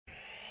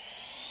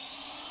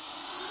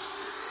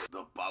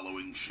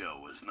following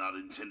show is not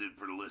intended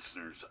for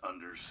listeners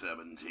under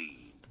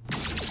 17.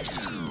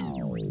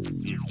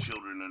 If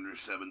children under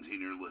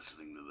 17 are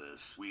listening to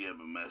this, we have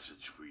a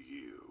message for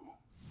you.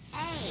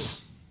 Hey,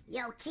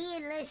 yo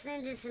kid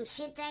listening to some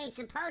shit they ain't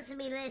supposed to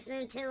be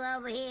listening to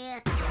over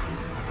here.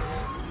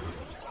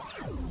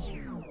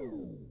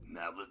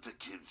 Now that the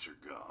kids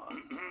are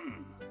gone.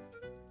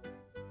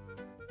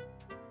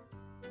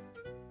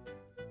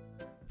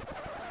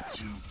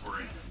 Two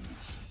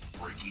friends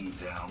breaking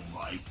down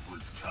life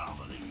with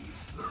comedy.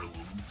 They're a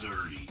little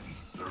dirty.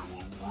 They're a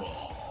little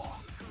raw.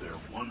 They're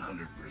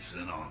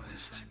 100%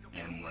 honest.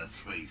 And let's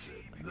face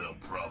it, they'll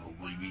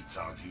probably be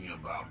talking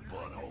about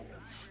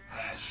buttholes.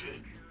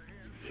 Passion.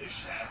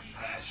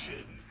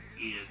 Passion.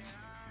 It's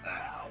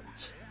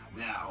out.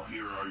 Now,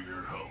 here are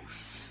your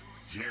hosts,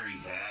 Jerry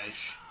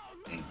Hash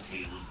and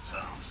Caleb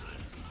Thompson.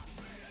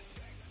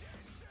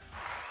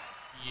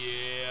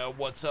 Yeah,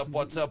 what's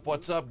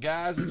up,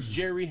 guys? It's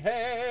Jerry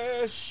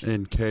Hash.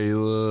 And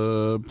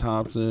Caleb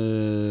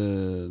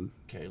Thompson.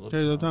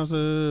 Caleb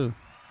Thompson.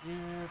 Yeah,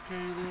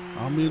 Caleb.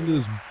 I'm in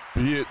this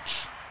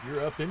bitch.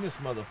 You're up in this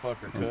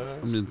motherfucker,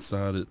 cuz. I'm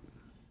inside it.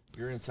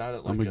 You're inside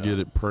it like I'm going to get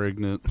it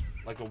pregnant.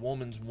 Like a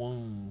woman's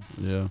womb.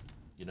 Yeah.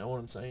 You know what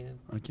I'm saying?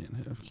 I can't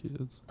have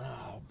kids.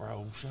 Oh,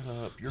 bro, shut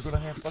up. You're going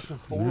to have fucking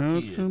 4 now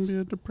kids. It's going to be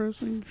a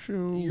depressing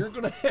show. You're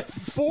going to have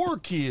 4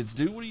 kids,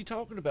 dude. What are you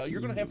talking about? You're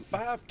going to have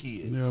 5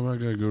 kids. Yeah, but I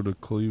got to go to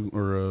Cleveland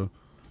or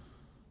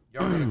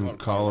Y'all gotta go to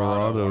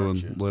Colorado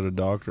aren't you? and let a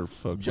doctor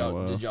fuck my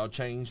wife. Did y'all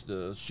change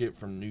the shit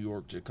from New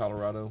York to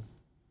Colorado?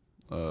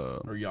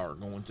 Or y'all are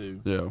going to?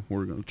 Yeah,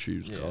 we're going to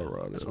choose Yeah,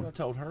 Colorado. That's what I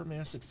told her,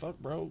 man. I said, fuck,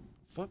 bro.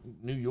 Fuck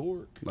New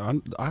York.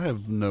 I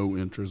have no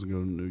interest in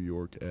going to New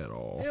York at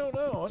all. Hell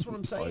no. That's what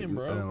I'm saying, Like,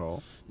 bro. at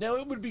all. Now,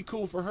 it would be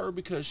cool for her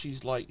because she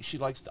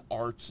likes the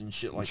arts and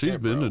shit like that, She's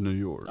been bro. to New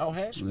York. Oh,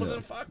 has she? Well, Yeah.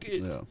 then fuck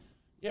it. Yeah.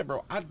 Yeah,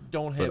 bro. I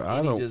don't have But I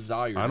any don't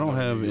desire. I don't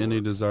have any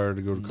desire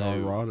to go to No.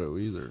 Colorado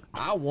either.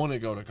 I want to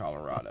go to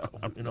Colorado.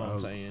 You know what I'm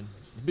saying?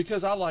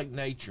 Because I like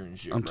nature and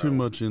shit, I'm bro. too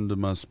much into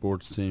my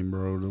sports team,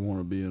 bro, to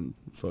want to be in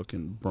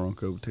fucking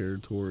Bronco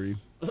territory.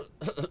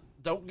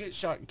 Don't get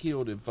shot and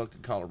killed in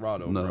fucking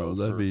Colorado, No, bro.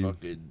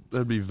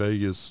 that'd be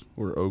Vegas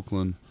or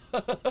Oakland.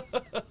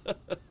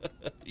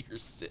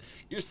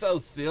 You're so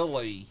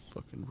silly,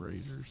 Fucking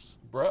Raiders.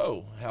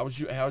 bro. How's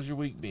your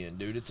week been,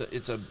 dude? It's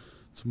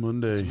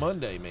Monday. It's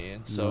Monday,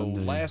 man. So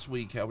Monday. last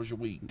week, how was your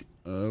week?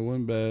 It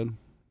went bad.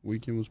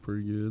 Weekend was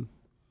pretty good.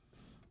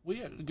 We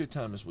had a good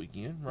time this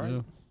weekend, right?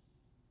 Yeah.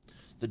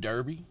 The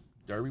Derby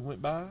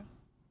went by.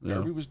 Yeah.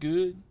 Derby was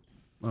good.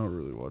 I don't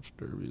really watch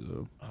Derby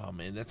though. Oh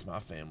man, that's my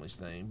family's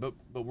thing. But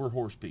we're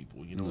horse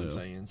people, you know what I'm Yeah.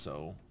 saying?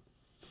 So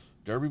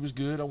Derby was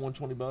good. I won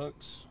 $20.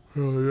 Oh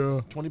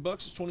yeah.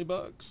 $20 is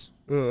 $20.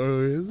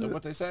 Is Is that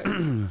what they say?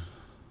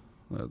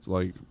 That's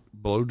like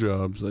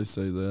blowjobs. They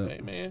say that. Hey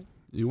man,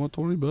 You want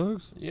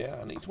 $20? yeah,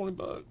 I need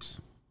 $20,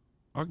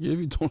 I'll give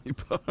you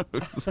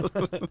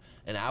 $20.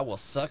 and I will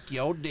suck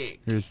your dick.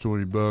 Here's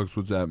 $20.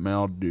 What's that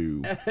mouth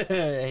do?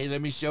 Hey, let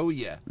me show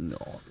you,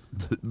 No.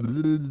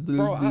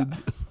 bro.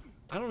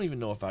 I don't even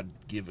know if I'd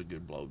give a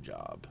good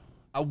blowjob.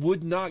 I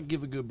would not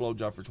give a good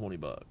blowjob for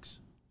 $20.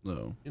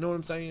 No. You know what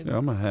I'm saying? Yeah,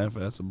 I'm a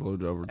half-ass a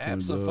blowjob for $20.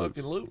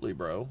 Absolutely,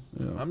 bro.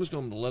 Yeah. I'm just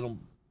going to let them.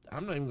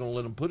 I'm not even going to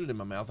let them put it in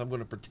my mouth. I'm going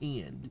to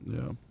pretend.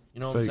 Yeah. You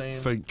know fake, what I'm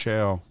saying? Fake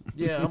chow.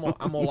 Yeah, I'm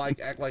gonna like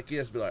act like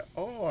this, be like,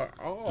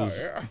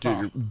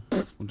 yeah.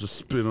 Just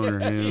spit on your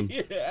hand.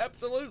 Yeah,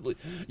 absolutely.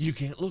 You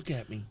can't look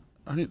at me.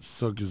 I didn't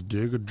suck his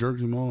dick. I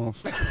jerked him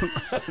off.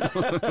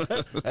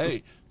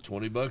 Hey,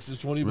 $20 is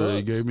 $20. But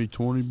he gave me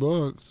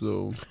 $20,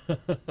 so.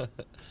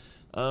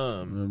 Um,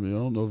 I mean, I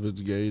don't know if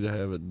it's gay to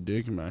have a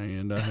dick in my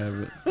hand. I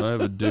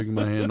have a dick in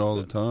my hand all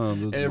the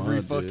time. That's every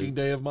my fucking dick.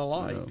 day of my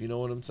life. Yeah. You know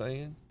what I'm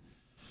saying?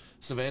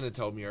 Savannah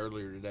told me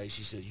earlier today,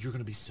 she said, you're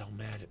going to be so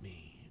mad at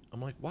me.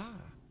 I'm like, why?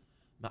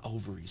 My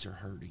ovaries are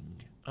hurting.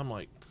 I'm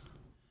like,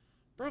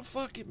 bro,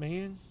 fuck it,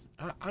 man.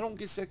 I don't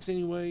get sex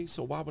anyway,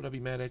 so why would I be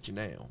mad at you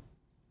now?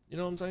 You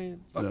know what I'm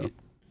saying? Fuck Yeah. it.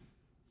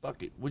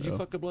 Fuck it. Would you Yeah.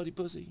 fuck a bloody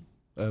pussy?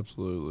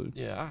 Absolutely.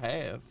 Yeah, I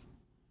have.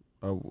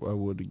 I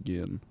would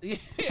again. Yeah,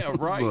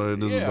 right. But it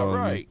doesn't Yeah, bother me.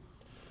 right.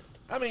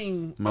 I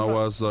mean, My I'm not-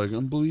 wife's like,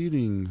 I'm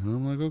bleeding. And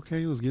I'm like,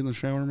 okay, let's get in the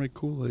shower and make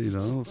Kool-Aid. I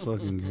don't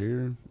fucking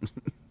care.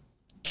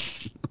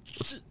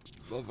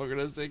 motherfucker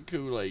that said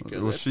Kool-Aid.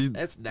 'Cause Well,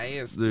 that's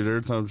nasty. Dude,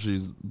 every time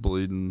she's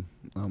bleeding,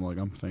 I'm like,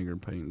 I'm finger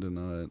painting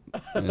tonight.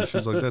 And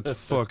she's like, that's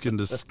fucking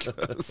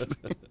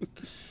disgusting.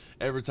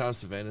 Every time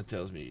Savannah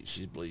tells me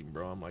she's bleeding,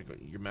 bro, I'm like,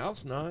 your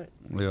mouth's not.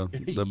 Yeah,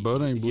 the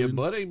butt ain't Your bleeding.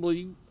 butt ain't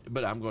bleeding,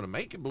 but I'm gonna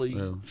make it bleed.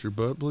 Yeah, is your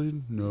butt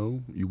bleeding?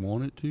 No. You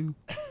want it to?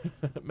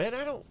 Man,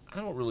 I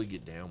don't really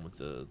get down with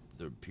the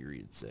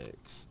period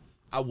sex.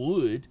 I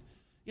would,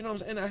 you know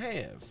what I'm saying? I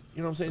have,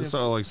 you know what I'm saying? It's If-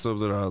 not like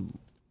something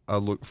I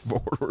look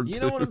forward to.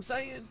 You know what I'm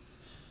saying?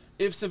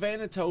 If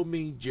Savannah told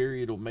me,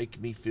 Jerry, it'll make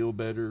me feel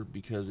better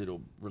because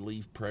it'll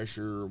relieve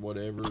pressure or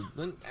whatever,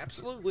 then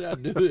absolutely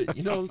I'd do it.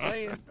 You know what I'm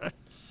saying?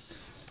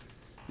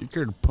 You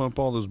care to pump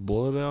all this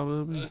blood out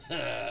of me?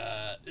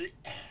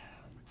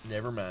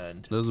 Never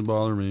mind. Doesn't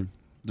bother me.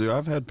 Dude,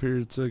 I've had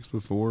period sex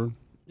before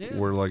Yeah.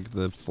 where, like,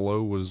 the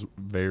flow was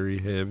very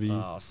heavy.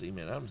 Oh, see,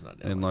 man, I'm just not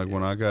down. And, like,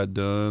 when I got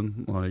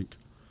done, like,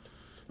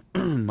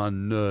 my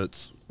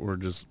nuts were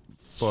just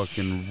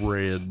fucking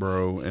red,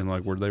 bro. And,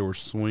 like, where they were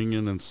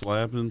swinging and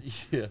slapping,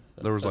 yeah,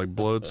 there was, like,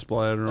 blood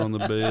splatter on the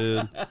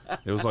bed.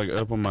 It was, like,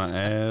 up on my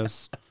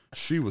ass.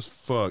 She was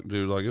fucked,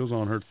 dude. Like, it was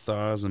on her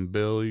thighs and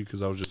belly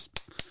because I was just...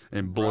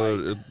 And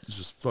blood, Right. it's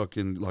just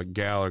fucking like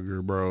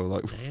Gallagher, bro.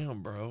 Like,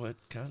 damn, bro,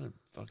 that's kind of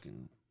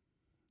fucking.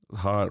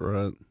 hot,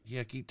 right?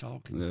 Yeah, keep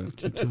talking. Yeah,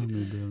 keep telling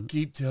me about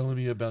Keep telling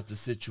me about the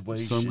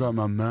situation. it. Some got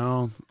my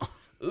mouth.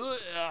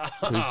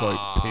 Tastes like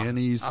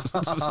pennies.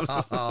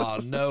 Oh,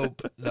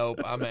 nope,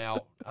 I'm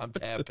out. I'm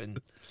tapping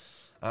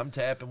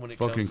when it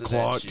Fucking comes to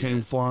clock that came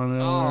shit.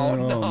 flying out. Oh,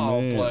 there.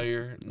 no, man.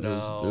 player.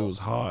 No. It was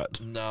hot.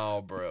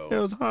 No, bro. It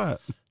was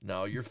hot.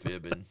 No, you're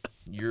fibbing.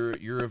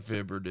 You're a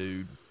fibber,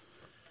 dude.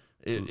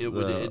 It didn't up go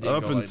like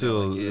that,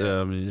 until like,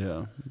 I mean,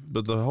 yeah.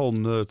 But the whole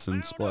nuts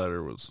and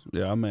splatter was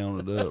I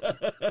mounted up.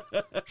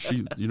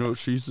 You know what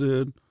she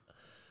said?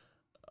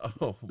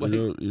 Oh, wait.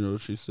 You know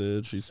what she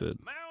said? She said,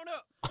 "Mount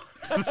up."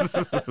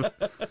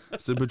 I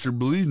said, "But you're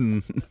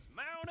bleeding."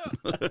 Mount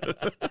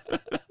up.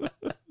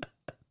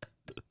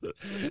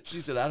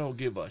 She said, "I don't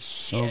give a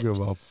shit. I don't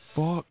give a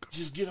fuck.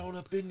 Just get on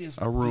up in this."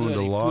 I ruined a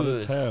bloody lot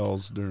puss." of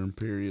towels during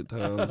period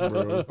times,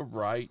 bro.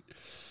 Right.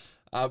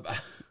 I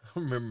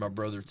remember my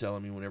brother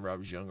telling me whenever I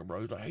was younger, bro,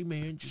 he's like, "Hey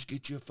man, just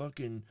get you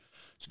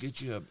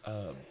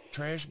a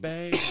trash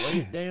bag, lay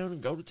it down,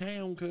 and go to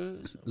town,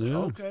 cuz." Yeah.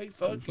 Okay,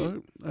 fuck it.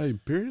 So, hey,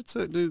 period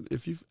sex, dude.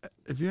 If you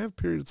have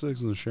period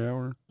sex in the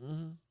shower,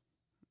 Mm-hmm.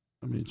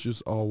 I mean, it's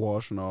just all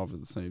washing off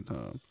at the same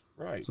time.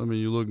 Right. So I mean,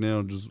 you look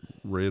down, just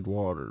red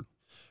water.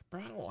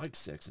 Bro, I don't like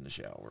sex in the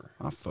shower.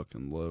 I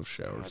fucking love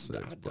shower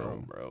sex, I bro.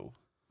 don't, bro.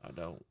 I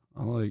don't.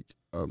 I like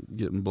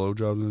getting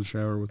blowjobs in the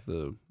shower with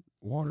the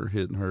water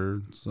hitting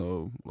her.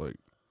 So like,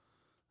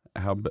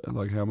 how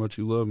much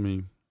you love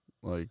me,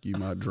 like you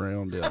might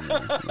drown down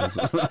there.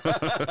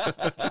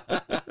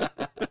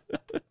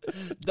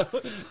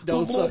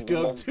 Don't suck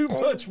up too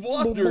much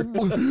water.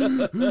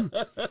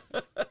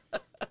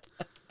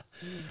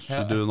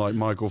 She's doing like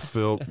Michael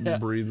Phelps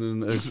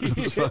breathing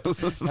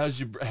exercises.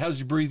 How's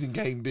your breathing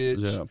game,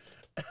 bitch? Yeah.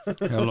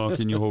 How long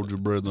can you hold your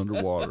breath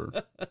underwater?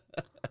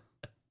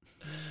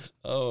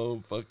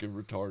 Oh, fucking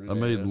retarded.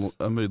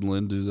 I made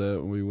Lynn do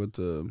that when we went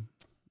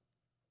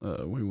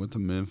to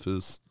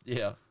Memphis.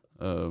 Yeah.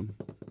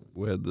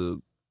 We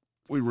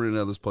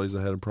rented out this place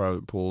that had a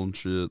private pool and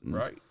shit. And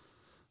Right.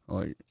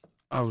 like,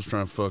 I was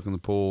trying to fuck in the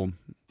pool,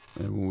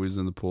 and when we was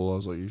in the pool, I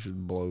was like, "You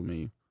should blow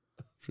me."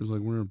 She was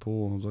like, "We're in a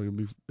pool." I was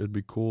like, "It'd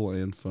be cool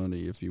and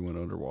funny if you went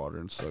underwater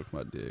and sucked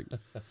my dick."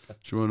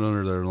 She went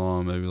under there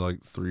long, maybe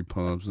like 3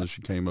 pumps, and then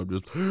she came up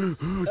just, "I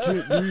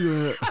can't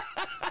do that.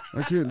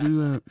 I can't do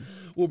that."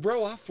 Well,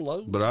 bro, I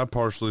float. But I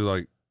partially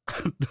like,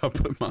 I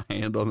put my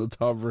hand on the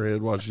top of her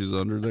head while she's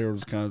under there. I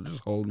was kind of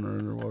just holding her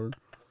underwater.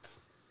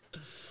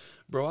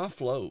 Bro, I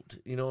float.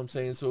 You know what I'm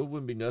saying? So it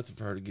wouldn't be nothing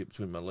for her to get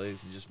between my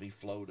legs and just me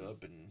float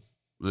up and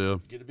Yeah,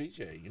 get a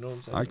BJ. You know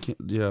what I'm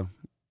saying?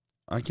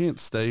 I can't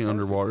stay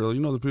underwater. Like,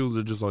 you know the people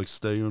that just like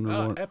stay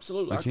underwater?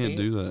 Absolutely. I can't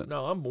do that.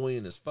 No, I'm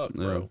buoyant as fuck,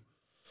 bro.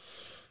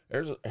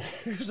 There's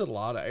a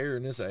lot of air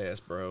in this ass,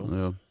 bro.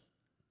 Yeah.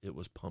 It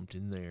was pumped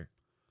in there.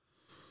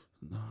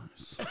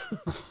 Nice.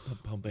 I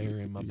pump air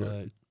in my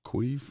butt.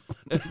 Queef?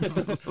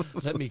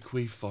 Let me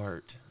queef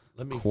fart.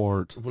 Let me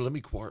Quart. Well, let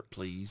me quart,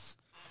 please.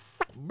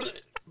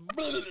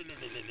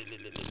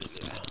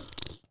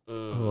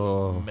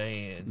 Oh,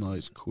 man.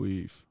 Nice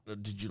queef.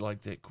 Did you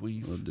like that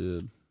queef? I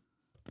did.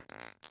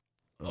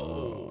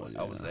 Oh,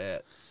 how was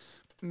that?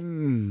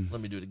 Mm.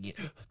 Let me do it again.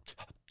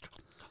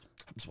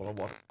 Swallow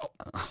water. Oh,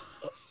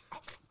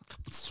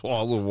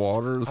 Swallow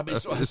water? I mean,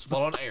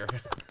 swallowing air.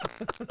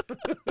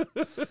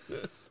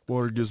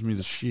 Water gives me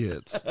the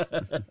shits.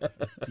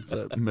 It's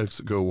that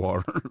Mexico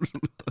water.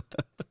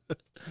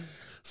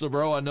 So,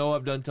 bro, I know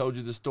I've done told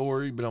you the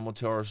story, but I'm going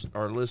to tell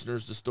our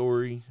listeners the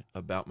story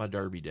about my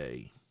derby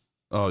day.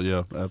 Oh,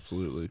 yeah,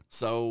 absolutely.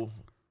 So,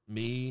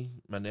 me,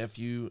 my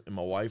nephew, and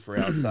my wife are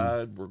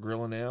outside. We're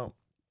grilling out.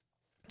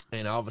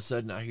 And all of a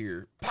sudden, I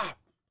hear, pop.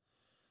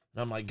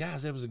 And I'm like,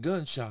 guys, that was a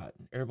gunshot.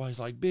 Everybody's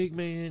like, big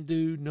man,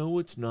 dude, no,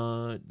 it's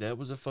not. That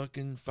was a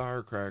fucking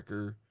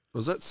firecracker.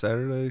 Was that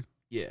Saturday?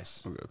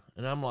 Yes. Okay.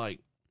 And I'm like,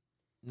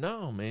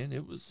 no, man,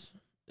 it was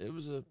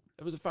a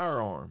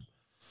firearm.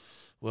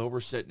 Well,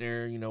 we're sitting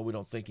there, you know, we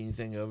don't think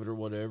anything of it or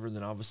whatever. And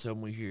then all of a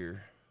sudden we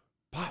hear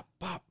pop,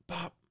 pop,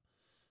 pop.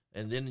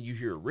 And then you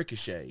hear a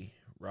ricochet,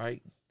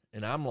 right?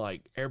 And I'm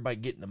like, everybody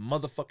get in the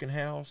motherfucking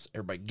house.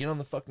 Everybody get on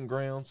the fucking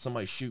ground.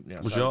 Somebody's shooting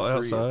outside. Was y'all the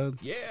crib. outside?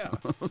 Yeah.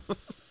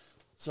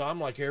 So I'm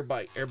like,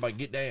 everybody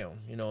get down.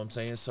 You know what I'm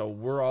saying? So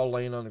we're all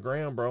laying on the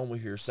ground, bro, and we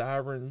hear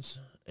sirens.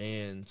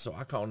 And so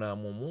I call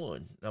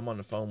 911. I'm on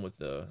the phone with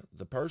the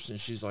person.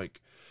 She's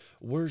like,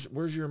 where's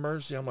your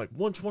emergency? I'm like,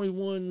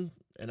 121.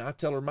 And I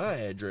tell her my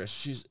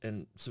address.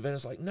 And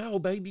Savannah's like, no,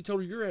 baby, you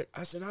told her you're at.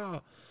 I said,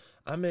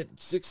 I'm at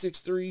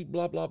 663,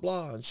 blah, blah,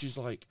 blah. And she's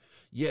like,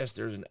 yes,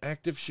 there's an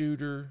active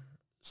shooter.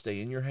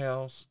 stay in your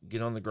house,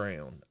 get on the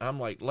ground. I'm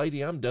like,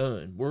 lady, I'm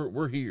done.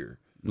 We're here.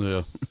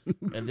 Yeah.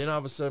 And then all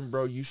of a sudden,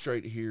 bro, you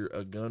straight hear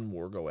a gun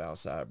war go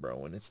outside,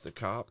 bro. And it's the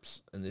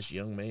cops and this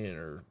young man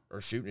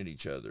are shooting at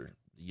each other.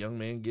 The young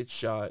man gets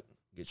shot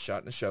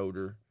in the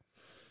shoulder.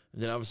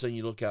 And then all of a sudden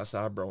you look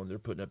outside, bro, and they're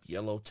putting up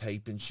yellow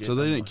tape and shit. So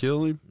they didn't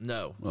kill him?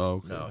 No. Oh,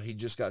 okay. No, he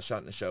just got shot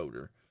in the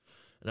shoulder.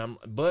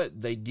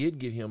 But they did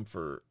get him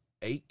for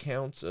 8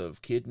 counts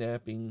of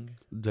kidnapping.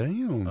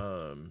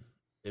 Damn.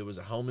 It was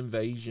a home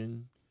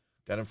invasion.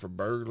 Got him for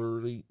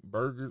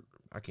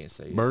I can't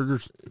say it.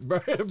 Burgers?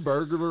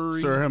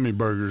 Burglary. Sir, how many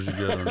burgers you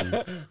got on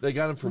you? They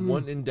got him for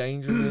wanton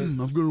endangerment.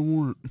 I've got a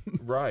warrant.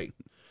 Right.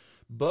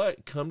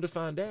 But come to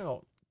find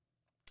out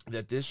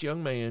that this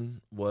young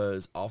man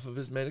was off of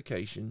his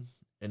medication,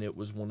 and it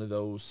was one of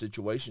those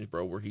situations,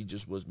 bro, where he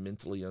just was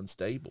mentally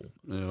unstable.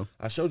 Yeah.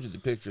 I showed you the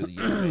picture of the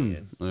young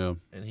man. Yeah.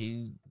 And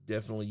he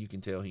definitely, you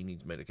can tell he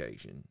needs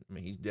medication. I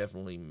mean, he's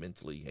definitely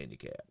mentally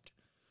handicapped.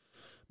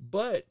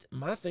 But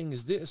my thing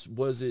is this,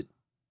 was it,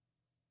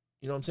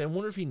 you know what I'm saying? I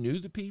wonder if he knew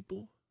the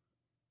people,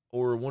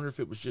 or I wonder if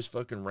it was just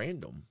fucking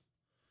random.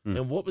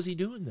 And what was he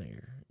doing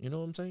there? You know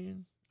what I'm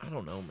saying? I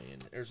don't know, man.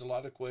 There's a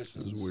lot of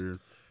questions. It's weird.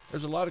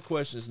 There's a lot of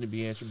questions to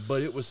be answered,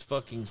 but it was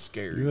fucking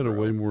scary. You had a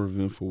bro. way more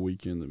eventful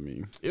weekend than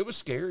me. It was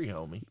scary,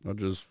 homie. I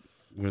just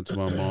went to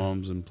my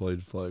mom's and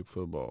played flag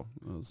football.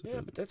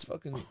 Yeah, but that's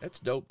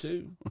dope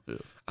too. Yeah.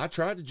 I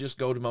tried to just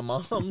go to my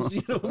mom's,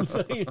 you know what I'm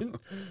saying?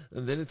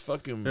 And then it's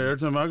fucking... Every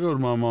time I go to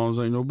my mom's,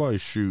 ain't nobody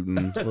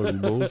shooting. Fucking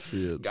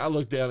bullshit. I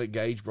looked down at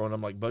Gage, bro, and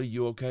I'm like, buddy,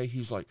 you okay?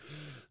 He's like,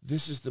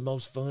 this is the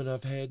most fun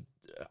I've had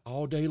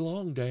all day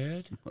long,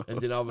 Dad. And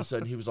then all of a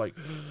sudden he was like,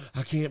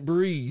 I can't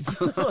breathe.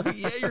 I'm like,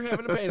 yeah, you're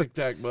having a panic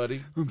attack,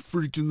 buddy. I'm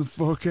freaking the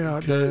fuck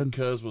out, Dad.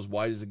 Cuz was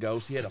white as a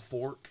ghost. He had a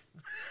fork.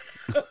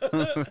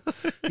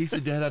 He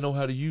said, Dad, I know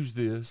how to use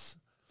this.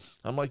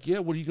 I'm like, yeah,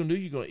 what are you going to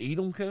do? You going to eat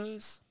them,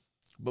 cuz?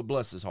 But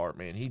bless his heart,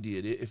 man. He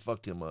did. It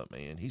fucked him up,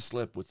 man. He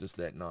slept with us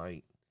that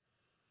night.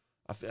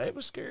 It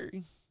was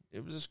scary.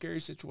 It was a scary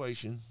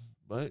situation,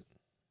 but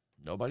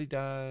nobody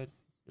died.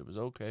 It was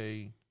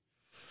okay.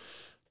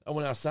 I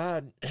went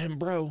outside, and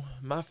bro,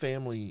 my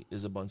family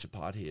is a bunch of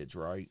potheads,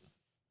 right?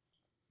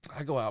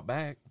 I go out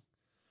back,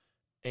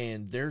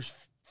 and there's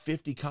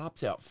 50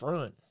 cops out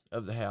front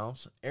of the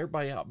house.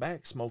 Everybody out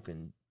back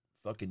smoking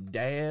fucking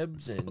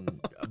dabs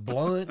and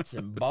blunts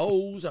and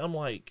bowls. I'm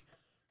like,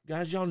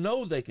 guys, y'all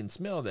know they can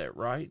smell that,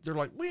 right? They're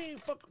like, we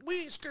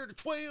ain't scared of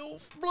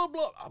 12, blah,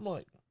 blah. I'm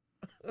like,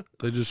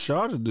 They just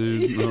shot a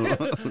dude. yeah.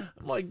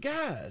 I'm like,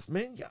 guys,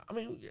 man, I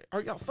mean,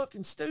 are y'all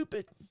fucking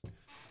stupid?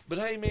 But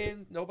hey,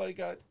 man, nobody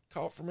got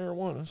caught for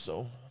marijuana,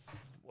 so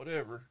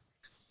whatever.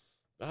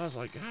 I was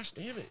like, gosh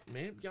damn it,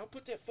 man, y'all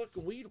put that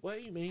fucking weed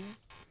away, man.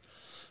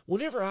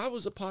 Whenever I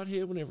was a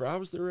pothead, whenever I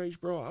was their age,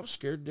 bro, I was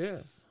scared to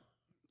death.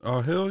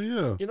 Oh, hell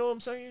yeah. You know what I'm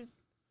saying?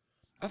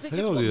 I think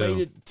Hell it's what yeah. made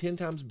it 10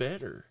 times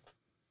better.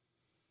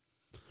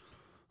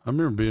 I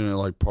remember being at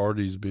like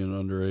parties, being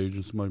underage,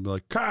 and somebody be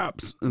like,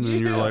 cops! And then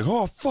you're Yeah. like,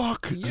 oh,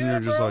 fuck! Yeah, and you're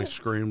just bro. like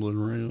scrambling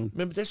around.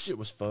 Remember, that shit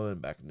was fun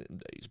back in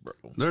them days, bro.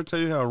 Did I tell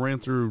you how I ran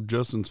through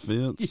Justin's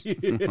fence?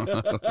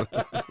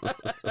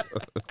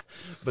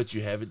 But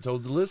you haven't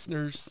told the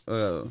listeners.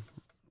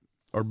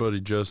 Our buddy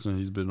Justin,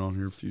 he's been on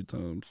here a few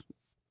times.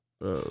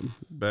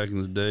 Back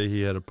in the day,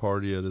 he had a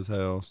party at his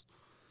house,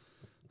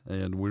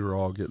 and we were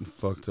all getting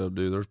fucked up,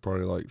 dude. There's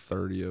probably like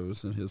 30 of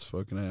us in his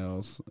fucking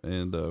house,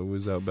 and we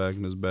was out back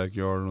in his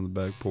backyard on the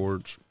back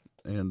porch,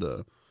 and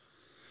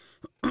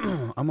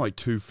I'm like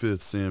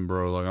 2/5 in,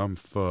 bro. Like, I'm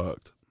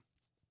fucked.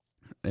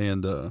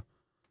 And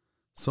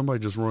somebody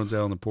just runs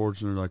out on the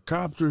porch, and they're like,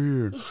 cops are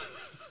here.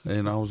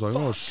 And I was like,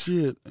 oh,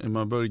 shit. And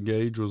my buddy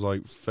Gage was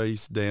like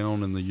face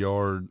down in the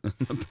yard, in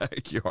the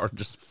backyard,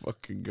 just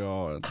fucking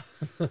gone.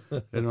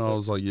 And I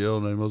was like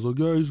yelling at him. I was like,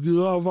 guys,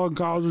 get out, fucking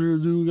cops are here,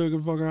 dude. We gotta get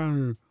the fuck out of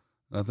here.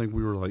 And I think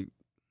we were like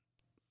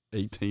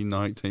 18,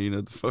 19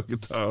 at the fucking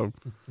time.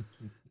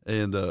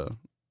 And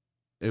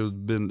it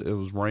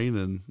was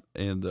raining.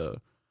 And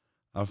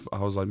I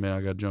was like, man,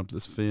 I gotta jump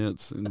this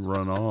fence and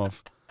run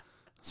off.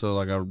 So,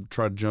 like, I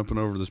tried jumping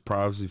over this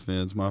privacy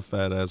fence. My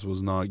fat ass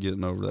was not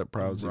getting over that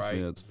privacy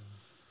fence.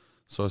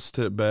 So I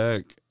stepped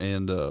back,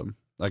 and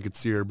I could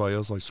see everybody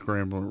else, like,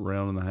 scrambling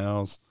around in the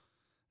house.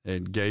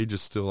 And Gage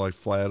is still, like,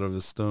 flat of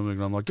his stomach.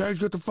 And I'm like, Gage,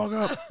 get the fuck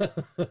up.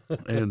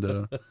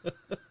 And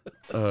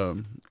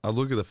I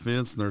look at the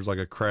fence, and there's, like,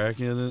 a crack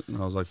in it. And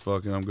I was like,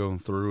 fuck it, I'm going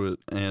through it.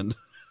 And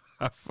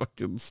I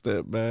fucking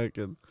stepped back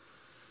and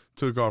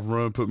took off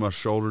running, put my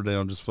shoulder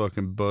down, just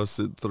fucking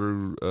busted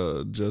through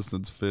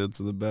Justin's fence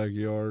in the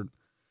backyard.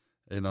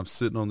 And I'm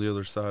sitting on the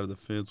other side of the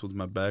fence with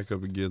my back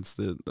up against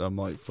it. I'm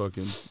like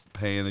fucking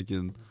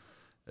panicking.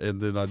 And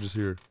then I just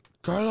hear,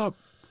 Caleb!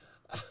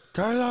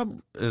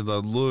 And I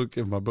look,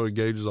 and my buddy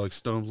Gage is like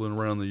stumbling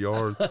around the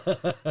yard.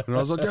 And I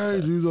was like,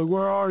 Gage, he's like,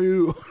 where are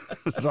you?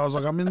 And I was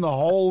like, I'm in the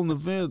hole in the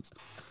fence.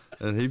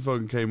 And he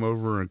fucking came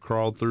over and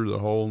crawled through the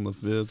hole in the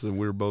fence, and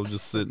we were both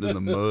just sitting in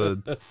the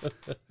mud.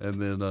 And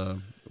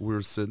then we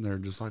were sitting there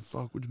just like,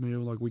 fuck with me.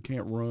 Like, we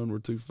can't run. We're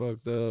too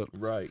fucked up.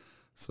 Right.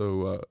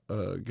 So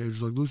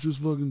Gage's like, let's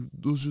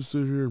just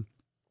sit here.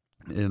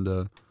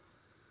 And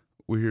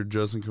we hear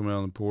Justin come out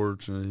on the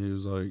porch, and he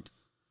was like,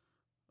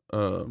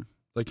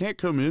 they can't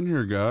come in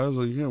here, guys.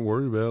 Like, you can't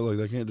worry about it. Like,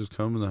 they can't just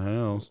come in the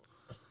house.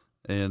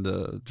 And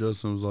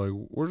Justin was like,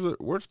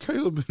 where's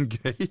Caleb and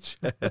Gage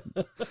at?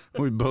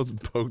 We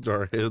both poked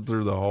our head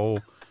through the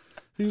hole.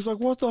 He was like,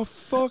 what the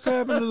fuck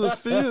happened to the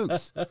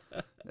fence?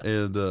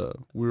 And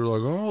we were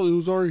like, oh, it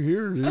was already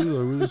here, dude.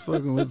 Like, we just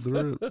fucking went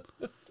through it.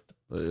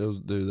 But it was,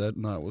 dude, that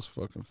night was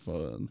fucking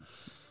fun.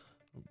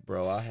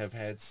 Bro, I have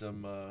had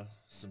some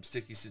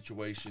sticky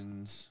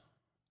situations.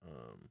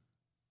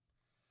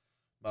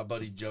 My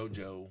buddy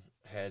JoJo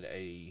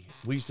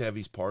we used to have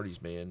these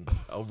parties, man,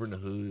 over in the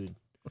hood.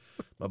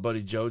 My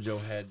buddy JoJo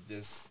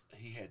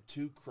he had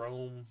 2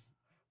 chrome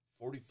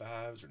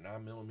 45s or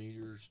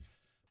 9mm,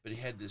 but he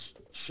had this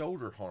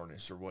shoulder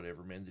harness or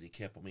whatever, man, that he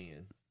kept them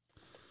in.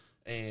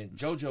 And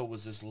JoJo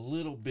was this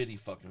little bitty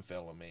fucking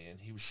fella, man.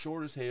 He was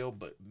short as hell,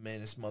 but man,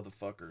 this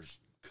motherfucker's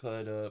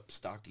cut up,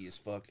 stocky as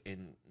fuck,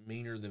 and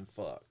meaner than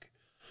fuck.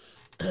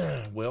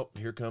 Well,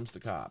 here comes the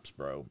cops,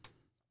 bro.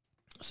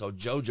 So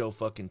JoJo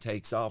fucking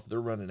takes off. They're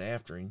running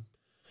after him.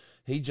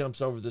 He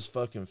jumps over this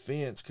fucking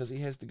fence because he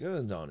has the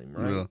guns on him,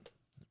 right? Yeah.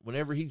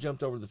 Whenever he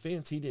jumped over the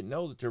fence, he didn't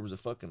know that there was a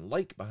fucking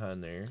lake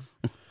behind there.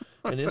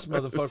 And this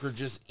motherfucker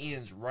just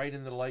ends right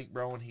in the lake,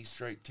 bro, and he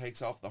straight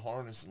takes off the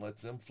harness and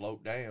lets them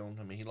float down.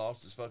 I mean, he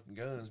lost his fucking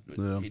guns,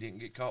 but he didn't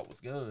get caught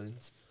with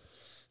guns.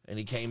 And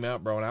he came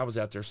out, bro, and I was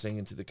out there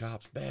singing to the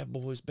cops, bad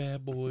boys,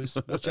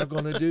 what y'all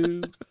gonna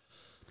do?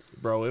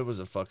 Bro, it was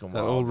a fucking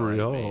wild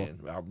night,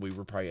 man. We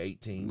were probably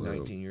 18,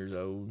 19 years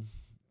old.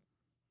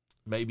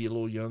 Maybe a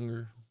little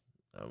younger.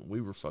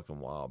 We were fucking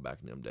wild back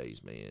in them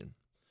days, man.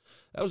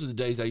 Those were the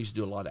days I used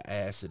to do a lot of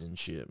acid and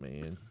shit,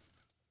 man.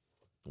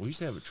 We used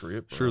to have a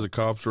trip. Bro. Sure the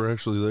cops were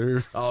actually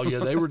there? Oh, yeah,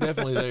 they were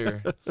definitely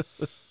there.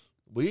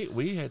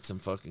 We had some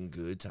fucking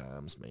good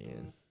times,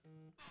 man.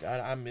 God,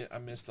 I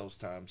miss those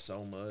times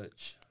so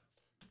much.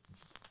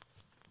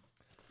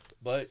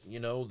 But, you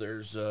know,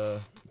 it's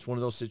one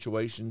of those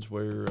situations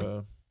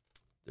where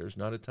there's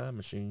not a time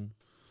machine.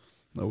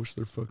 I wish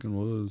there fucking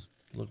was.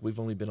 Look, we've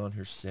only been on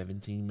here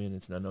 17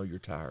 minutes, and I know you're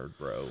tired,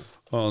 bro.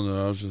 Oh,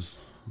 no, I was just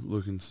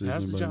looking to see.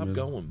 How's the job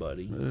going,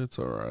 buddy? It's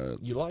all right.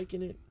 You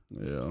liking it?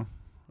 Yeah,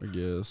 I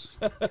guess.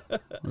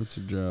 That's a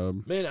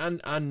job.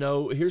 Man, I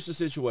know. Here's the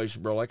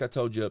situation, bro. Like I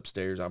told you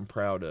upstairs, I'm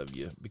proud of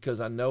you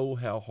because I know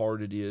how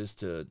hard it is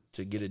to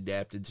get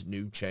adapted to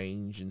new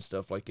change and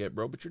stuff like that,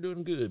 bro. But you're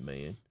doing good,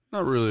 man.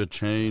 Not really a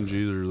change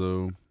either,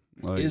 though.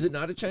 Like, is it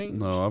not a change?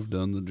 No, I've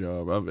done the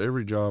job.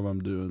 Every job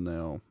I'm doing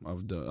now,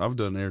 I've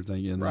done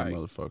everything in that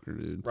motherfucker,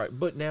 dude. Right,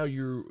 but now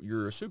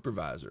you're a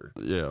supervisor.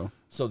 Yeah.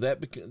 So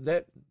that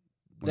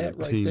right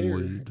there,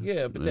 lead.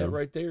 Yeah, but that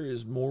right there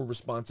is more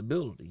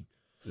responsibility.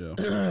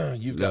 Yeah.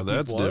 You've got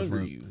people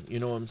under you. You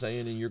know what I'm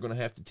saying? And you're going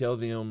to have to tell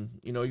them.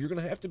 You know, you're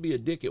going to have to be a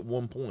dick at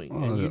one point.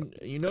 Oh, and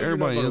you know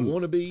everybody you're not going to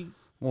want to be.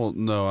 Well,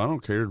 no, I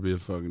don't care to be a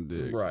fucking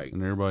dick. Right.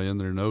 And everybody in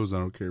there knows I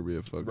don't care to be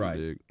a fucking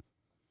dick.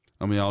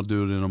 I mean, I'll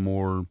do it in a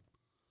more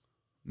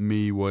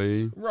me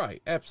way.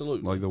 Right,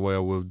 absolutely. Like the way I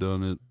would have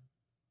done it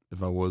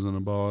if I wasn't a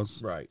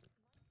boss. Right.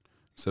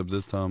 Except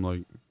this time,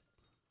 like,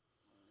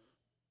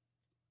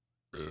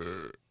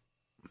 they're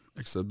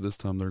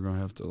going to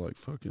have to, like,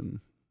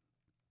 fucking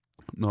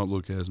not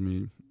look at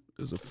me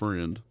as a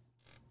friend.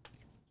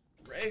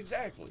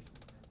 Exactly.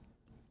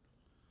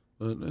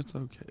 But it's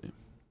okay.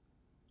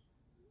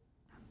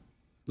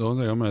 The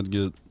only thing I'm going to have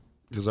to get,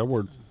 because I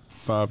worked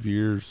 5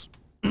 years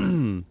at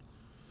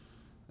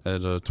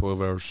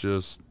 12-hour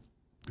shifts,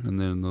 and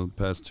then the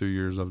past 2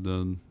 years I've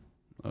done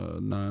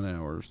 9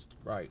 hours.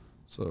 Right.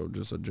 So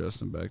just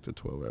adjusting back to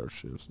 12-hour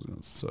shifts is going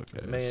to suck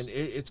ass. Man,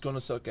 it's going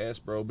to suck ass,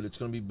 bro, but it's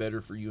going to be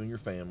better for you and your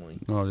family.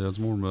 Oh, yeah, it's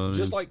more money.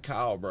 Just like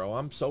Kyle, bro.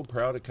 I'm so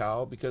proud of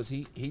Kyle because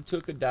he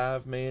took a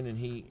dive, man, and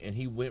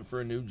he went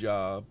for a new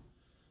job.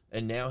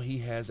 And now he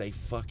has a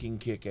fucking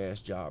kick-ass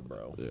job,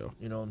 bro. Yeah.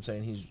 You know what I'm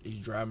saying? He's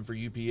driving for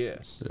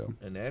UPS. Yeah.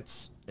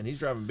 And he's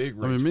driving big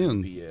rigs for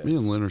UPS. Me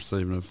and Lynn are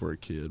saving up for a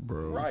kid,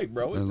 bro. Right,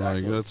 bro. And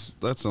exactly. like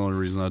that's the only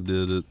reason I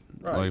did it.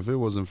 Right. Like if it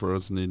wasn't for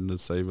us needing to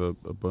save up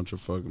a bunch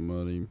of fucking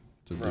money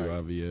to do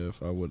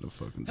IVF, I wouldn't have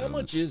fucking done it. How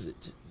much is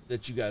it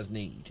that you guys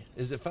need?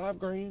 Is it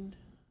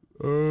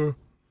 $5,000?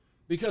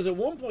 Because at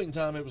one point in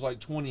time it was like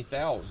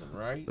 20,000,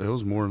 right? It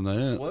was more than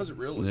that. Was it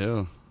really?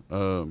 Yeah.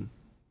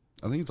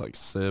 I think it's like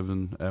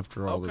 7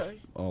 after all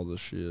the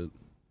shit.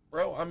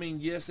 Bro, I mean,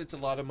 yes, it's a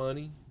lot of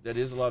money. That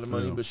is a lot of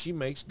money, but she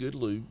makes good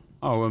loot.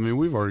 Oh, I mean,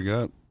 we've already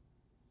got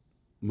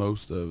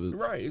most of it.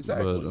 Right,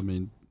 exactly. But I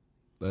mean,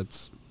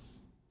 that's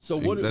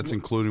that's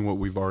including what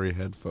we've already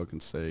had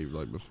fucking saved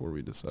like before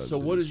we decided. So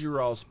what is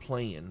your all's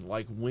plan?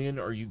 Like, when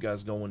are you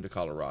guys going to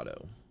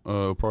Colorado?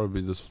 It'll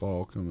probably be this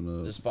fall coming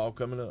up. This fall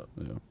coming up?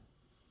 Yeah.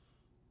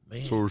 Man,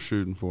 that's what we're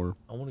shooting for.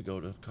 I want to go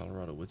to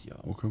Colorado with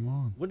y'all. Well, come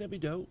on. Wouldn't that be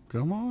dope?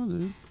 Come on,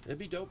 dude. It'd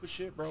be dope as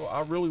shit, bro.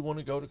 I really want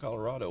to go to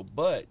Colorado,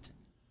 but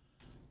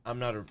I'm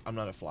not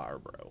a flyer,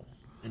 bro.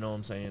 You know what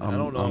I'm saying? I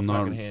don't know if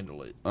I can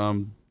handle it.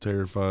 I'm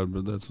terrified,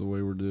 but that's the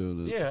way we're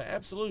doing it. Yeah,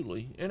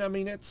 absolutely. And I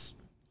mean,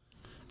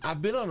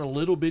 I've been on a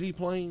little bitty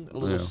plane, a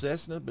little Yeah.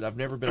 Cessna, but I've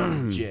never been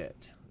on a jet.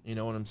 You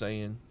know what I'm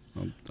saying?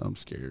 I'm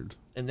scared.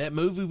 And that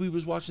movie we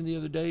was watching the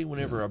other day,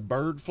 whenever a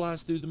bird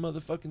flies through the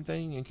motherfucking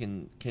thing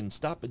and can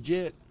stop a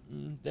jet,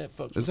 that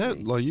fucks Is with that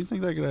me. like you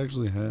think that could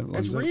actually happen?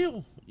 That's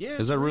real. Yeah.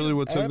 Is that really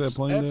what took that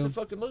plane down?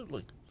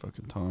 Absolutely.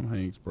 Fucking Tom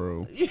Hanks,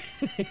 bro.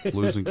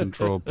 Losing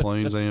control of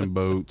planes and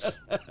boats.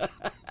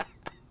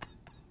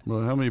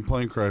 Well, how many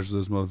plane crashes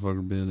this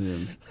motherfucker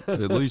been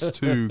in? At least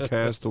 2,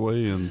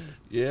 Castaway and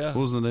Yeah.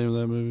 what was the name of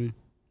that movie?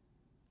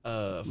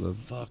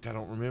 Fuck, I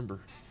don't remember.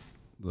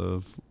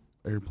 The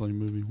airplane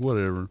movie,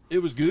 whatever. It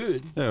was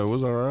good. Yeah, it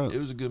was all right. It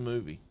was a good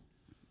movie.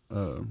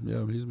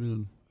 Yeah, he's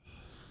been.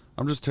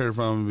 I'm just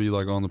terrified I'm gonna be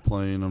like on the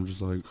plane. I'm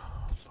just like,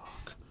 oh,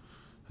 fuck,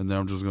 and then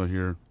I'm just gonna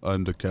hear,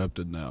 "I'm the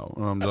captain now,"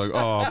 and I'm like,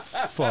 oh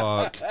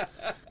fuck,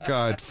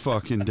 God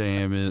fucking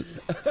damn it.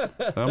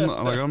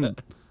 I'm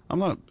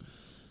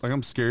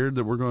scared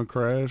that we're gonna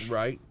crash.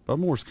 Right. But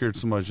I'm more scared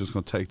somebody's just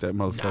gonna take that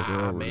motherfucker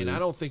Nah, over. man, dude. I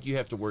don't think you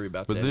have to worry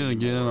about But that then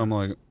again, anymore. I'm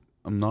like,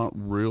 I'm not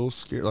real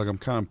scared. Like I'm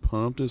kind of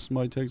pumped if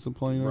somebody takes the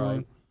plane over.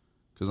 Right.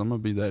 Because I'm gonna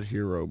be that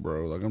hero,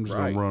 bro. Like I'm just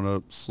Right. gonna run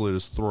up, slit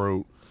his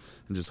throat,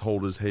 and just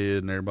hold his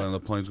head, and everybody on the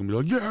plane's gonna be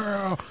like,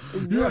 "Yeah,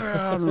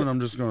 yeah," and I'm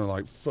just gonna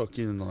like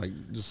fucking like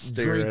just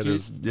stare Drink at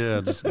his,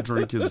 just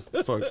drink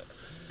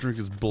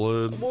his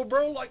blood. Well,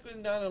 bro, like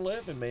in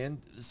 9/11, man,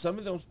 some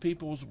of those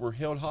peoples were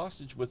held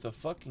hostage with a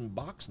fucking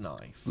box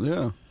knife.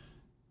 Yeah.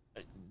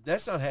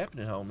 That's not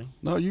happening, homie.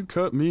 No, you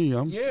cut me.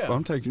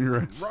 I'm taking your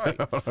ass Right.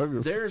 out.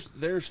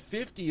 There's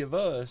 50 of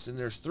us, and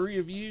there's 3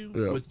 of you.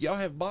 Yeah. With y'all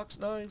have box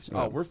knives.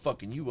 Yeah. Oh, we're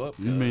fucking you up.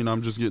 You cuz. mean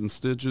I'm just getting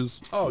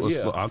stitches? Oh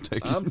yeah,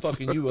 I'm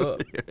fucking you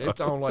up. It's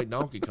on like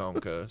Donkey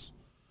Kong, cuz.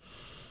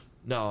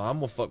 No, I'm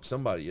gonna fuck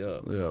somebody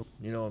up. Yeah.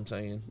 You know what I'm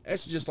saying?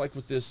 That's just like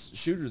with this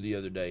shooter the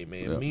other day,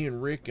 man. Yeah. Me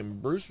and Rick and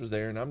Bruce was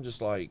there, and I'm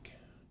just like,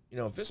 you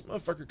know, if this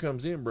motherfucker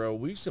comes in, bro,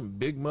 we some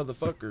big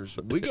motherfuckers.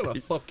 We gonna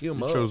fuck him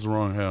You up. chose the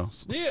wrong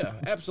house. Yeah,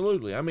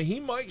 absolutely. I mean, he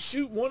might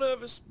shoot one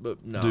of us,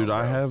 but no. Dude, bro.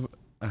 I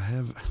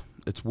have.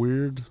 It's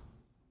weird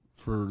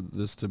for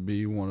this to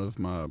be one of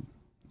my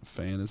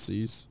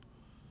fantasies.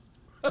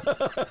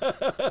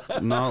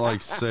 Not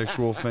like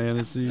sexual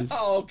fantasies,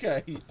 Oh,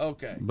 okay,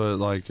 okay. but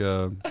like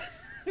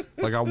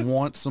I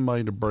want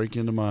somebody to break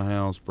into my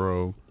house,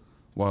 bro,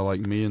 while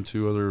like me and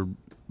 2 other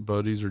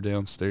buddies are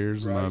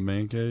downstairs in my Right.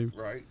 man cave,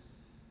 Right.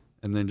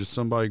 and then just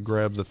somebody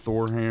grab the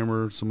Thor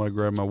hammer, somebody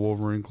grab my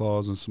Wolverine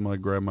claws, and somebody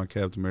grab my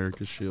Captain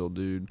America shield,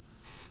 dude,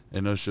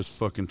 and us just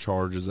fucking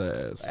charge his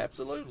ass.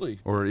 Absolutely.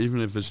 Or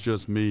even if it's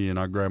just me and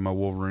I grab my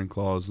Wolverine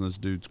claws and this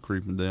dude's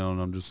creeping down,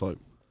 I'm just like,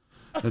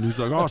 and he's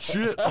like, oh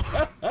shit,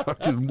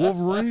 fucking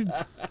Wolverine.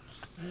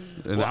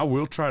 And I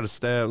will try to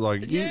stab,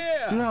 like,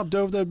 Yeah. you know how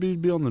dope that'd be to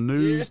be on the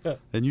news? Yeah.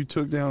 And you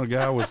took down a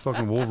guy with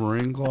fucking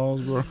Wolverine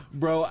claws, bro?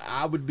 Bro,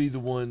 I would be the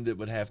one that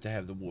would have to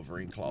have the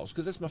Wolverine claws,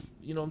 because that's my,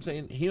 you know what I'm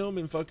saying? Him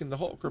and fucking the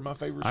Hulk are my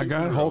favorite. I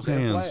got superheroes Hulk and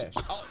hands.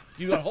 Flash. Oh,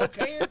 you got Hulk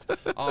hands?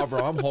 Oh,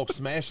 bro, I'm Hulk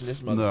smashing this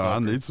motherfucker. No, I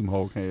need some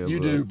Hulk hands. You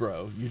bro. do,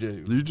 bro. You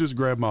do. You just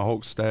grab my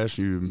Hulk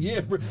statue and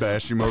Yeah, bro.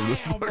 bash him over the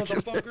Ow, fucking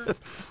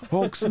motherfucker.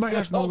 Hulk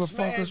smash, Hulk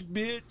motherfucker. smash,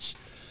 bitch.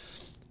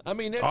 I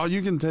mean, that's... Oh,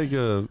 you can take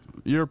a.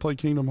 You ever play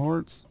Kingdom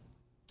Hearts?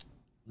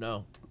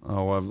 No.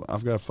 Oh,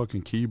 I've got a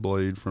fucking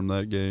Keyblade from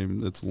that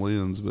game. It's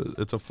Lynn's, but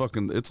it's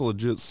a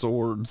legit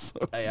sword.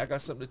 So. Hey, I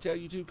got something to tell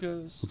you too,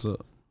 cuz. What's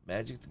up?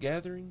 Magic the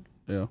Gathering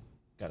Yeah.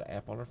 got an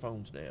app on our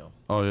phones now.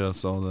 Oh yeah, I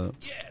saw that.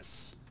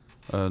 Yes.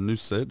 New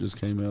set just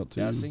came out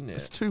too. Yeah, I seen that.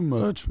 It's too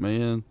much,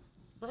 man.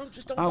 Bro,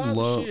 just don't buy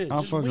the shit. I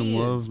Just fucking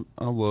win.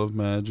 I love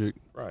Magic,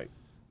 Right.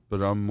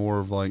 but I'm more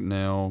of like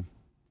now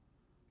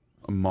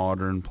a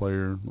modern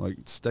player. Like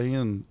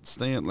staying,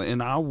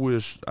 and I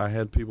wish I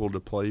had people to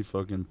play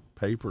fucking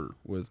paper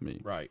with me.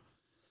 Right.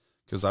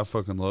 Because I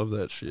fucking love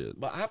that shit.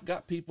 But I've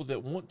got people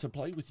that want to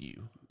play with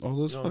you. Oh,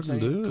 let's You know what I'm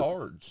fucking saying? do it.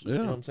 Cards. Yeah. You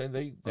know what I'm saying?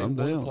 They I'm want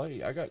to down.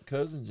 play. I got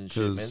cousins and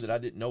shit, 'Cause man, that I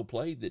didn't know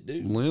played that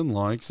do. Lynn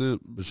likes it,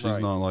 but she's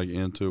Right. not like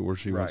into it where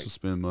she wants Right. to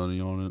spend money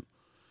on it.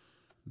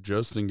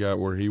 Justin got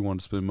where he wanted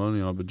to spend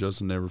money on it, but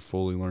Justin never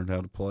fully learned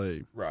how to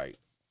play. Right.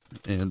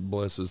 And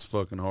bless his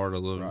fucking heart, I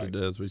love him Right. to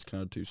death, but he's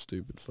kind of too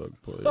stupid to fucking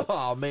play.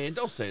 Oh, man,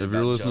 don't say that If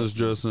you're about listening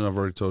Justin. to Justin, I've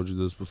already told you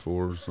this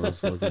before, so it's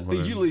fucking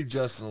whatever. You leave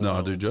Justin alone.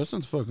 No, dude,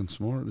 Justin's fucking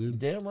smart, dude.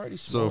 Damn right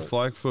he's So smart.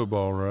 flag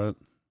football, right?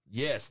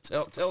 Yes,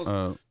 tell us,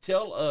 Uh,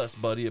 tell us,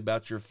 buddy,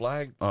 about your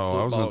flag.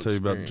 Oh, I was going going to to tell you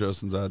about experience.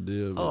 Justin's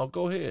idea. But Oh,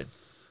 go ahead.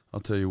 I'll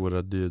tell you what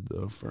I did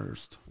though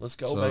first. Let's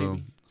go, So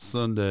baby.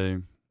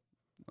 Sunday,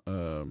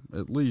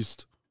 at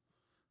least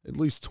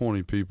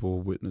 20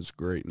 people witnessed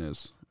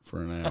greatness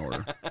for an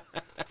hour.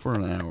 For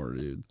an hour,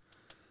 dude.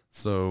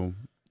 So,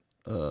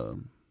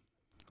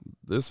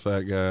 this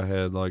fat guy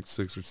had like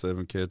 6 or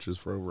 7 catches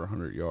for over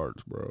 100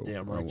 yards, bro.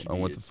 Damn right I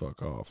you went did. the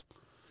fuck off,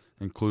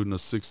 including a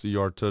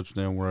 60-yard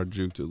touchdown where I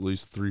juked at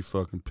least 3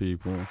 fucking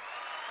people.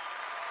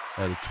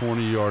 Had a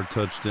 20-yard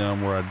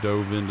touchdown where I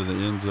dove into the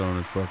end zone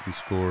and fucking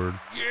scored.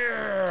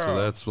 Yeah.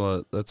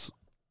 So that's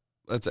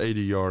that's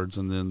 80 yards,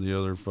 and then the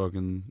other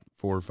fucking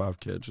 4 or 5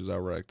 catches I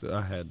racked.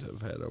 I had to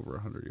have had over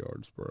 100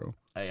 yards, bro.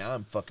 Hey,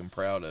 I'm fucking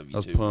proud of you, I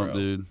was too, pumped,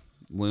 bro. dude.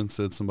 Lynn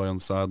said somebody on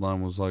the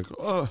sideline was like,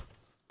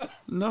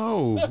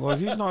 no, like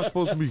he's not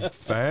supposed to be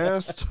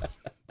fast.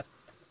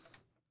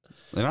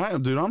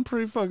 And I'm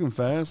pretty fucking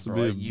fast to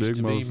Bro, it be a used big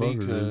to be me, motherfucker,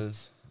 dude.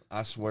 cause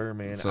I swear,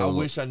 man, So, I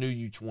wish I knew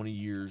you 20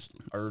 years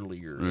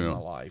earlier in Yeah. my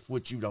life,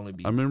 which you'd only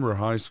be. I remember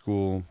high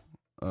school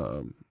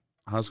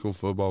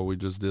football. We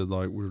just did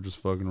we were just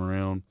fucking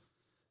around,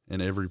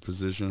 and every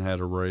position had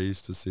a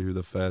race to see who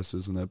the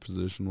fastest in that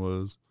position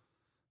was.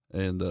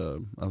 And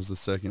I was the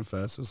second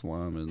fastest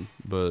lineman,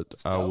 but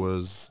I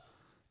was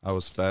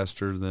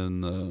faster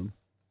than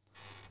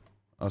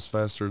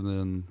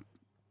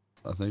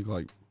I think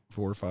like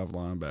 4 or 5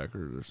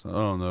 linebackers or something.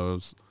 I don't know.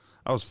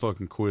 I was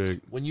fucking quick.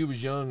 When you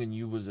was young and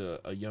you was a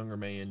younger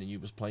man and you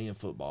was playing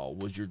football,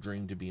 was your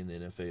dream to be in the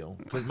NFL?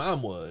 Because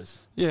mine was.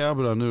 Yeah,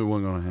 but I knew it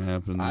wasn't going to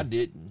happen. I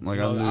didn't. Like,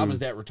 You know, I I knew- was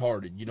that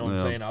retarded. You know what I'm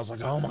Yeah. saying? I was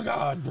like, oh my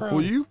God, bro.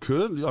 Well, you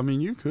could. I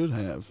mean, you could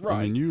have. I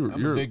Right. mean, I'm a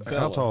you're big how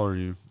fella. tall are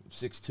you?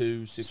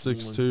 6'2",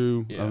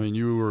 6'2". Yeah. I mean,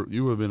 you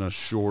would have been a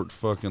short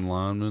fucking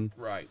lineman,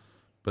 Right.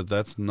 but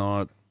that's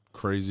not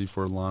crazy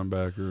for a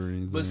linebacker or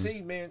anything. But see,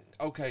 man,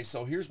 okay,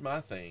 so here's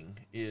my thing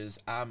is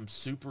I'm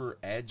super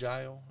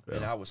agile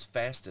and I was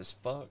fast as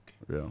fuck.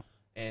 Yeah.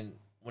 And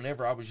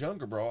whenever I was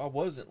younger, bro, I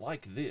wasn't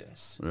like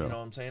this. Yeah. You know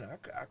what I'm saying?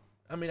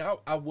 I mean,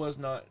 I was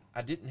not,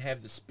 I didn't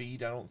have the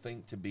speed, I don't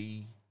think, to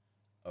be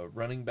a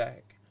running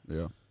back.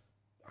 Yeah.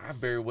 I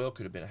very well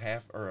could have been a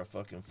half or a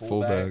fucking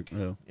Fullback, fullback. yeah.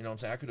 You know what I'm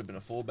saying? I could have been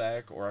a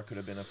fullback or I could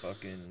have been a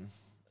fucking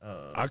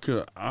I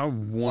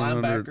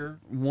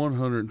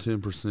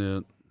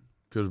 110%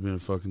 could have been a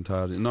fucking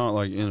tight end. Not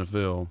like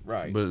NFL.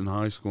 Right. But in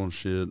high school and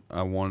shit,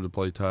 I wanted to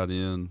play tight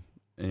end,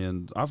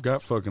 and I've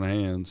got fucking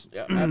hands.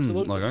 yeah,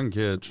 absolutely. Like I can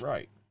catch,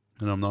 Right.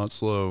 and I'm not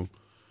slow,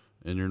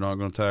 and you're not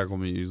going to tackle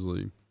me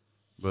easily.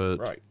 But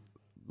Right.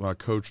 my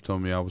coach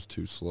told me I was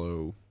too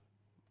slow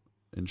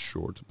and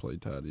short to play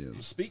tight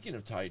end. Speaking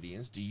of tight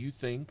ends, do you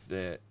think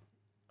that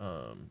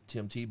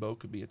Tim Tebow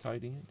could be a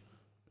tight end?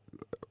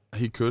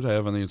 He could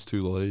have. I think it's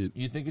too late.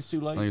 You think it's too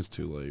I late? think it's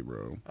too late,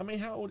 bro. I mean,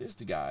 how old is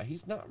the guy?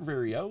 He's not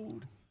very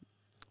old.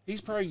 He's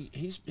probably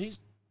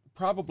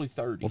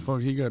 30. Well,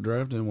 fuck, he got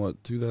drafted in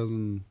what,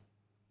 2007,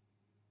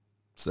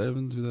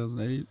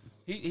 2008?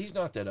 He's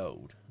not that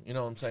old. You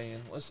know what I'm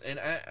saying?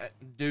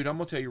 Dude, I'm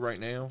gonna tell you right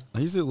now.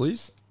 He's at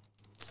least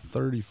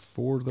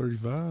 34,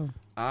 35.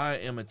 I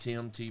am a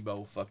Tim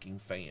Tebow fucking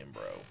fan,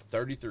 bro.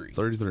 33.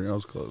 33, I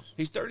was close.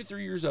 He's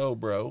 33 years old,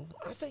 bro.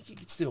 I think he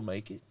could still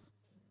make it.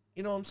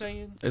 You know what I'm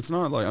saying? It's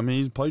not like, I mean,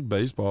 he's played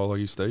baseball, like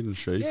he stayed in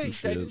shape Yeah, and he shit.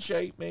 stayed in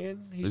shape,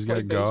 man. He's got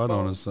played God baseball.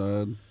 on his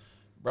side.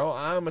 Bro,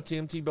 I'm a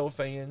Tim Tebow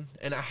fan,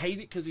 and I hate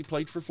it because he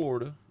played for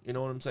Florida. You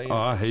know what I'm saying? Oh,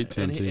 I hate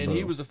Tim and he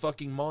Tebow. was a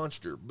fucking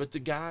monster, but the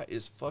guy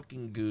is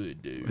fucking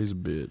good, dude. He's a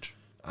bitch.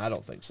 I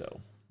don't think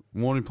so.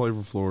 One, he played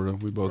for Florida.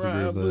 We both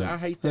agree with that. I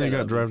hate Then he that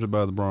got of him. drafted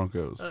by the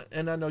Broncos.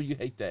 And I know you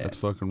hate that. That's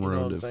fucking You know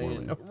ruined what I'm it for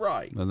saying? me.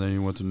 Right, And then he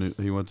went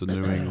to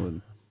New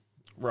England.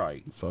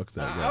 right. Fuck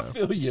that guy. I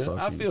feel you. I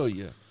Fucking- feel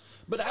you.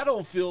 But I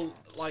don't feel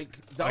like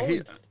the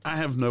only, I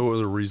have no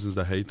other reasons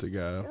to hate the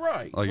guy.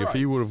 Right, Like if right.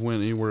 he would have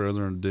went anywhere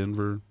other than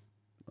Denver,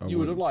 you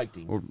would have liked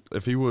him. Or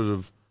if he would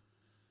have,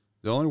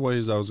 the only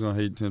ways I was going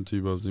to hate Tim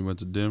Tebow is he went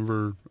to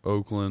Denver,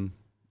 Oakland,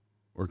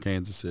 or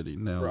Kansas City.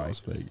 Now Right. Las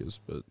Vegas,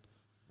 but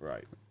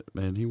Right.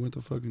 man, he went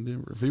to fucking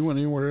Denver. If he went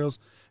anywhere else,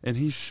 and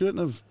he shouldn't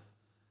have.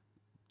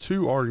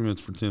 Two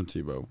arguments for Tim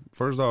Tebow.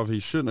 First off, he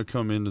shouldn't have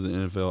come into the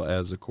NFL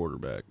as a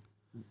quarterback.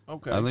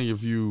 Okay. I think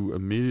if you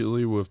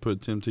immediately would have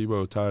put Tim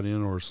Tebow tight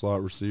end or a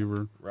slot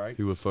receiver, Right.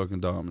 he would have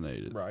fucking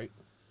dominated. Right.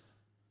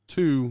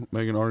 Two,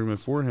 make an argument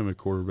for him at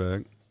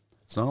quarterback.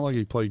 It's not like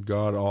he played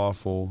god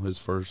awful his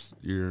first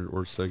year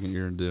or second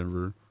year in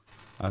Denver.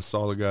 I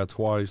saw the guy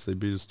twice. They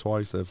beat us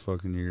twice that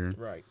fucking year.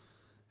 Right.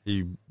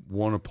 He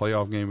won a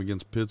playoff game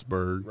against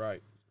Pittsburgh,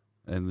 Right.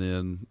 and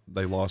then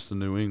they lost to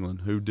New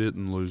England, who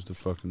didn't lose to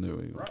fucking New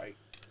England. Right.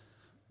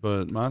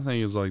 But my thing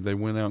is, like, they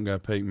went out and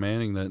got Peyton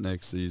Manning that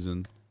next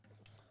season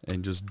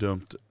and just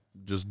dumped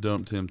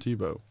Tim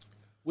Tebow.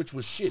 Which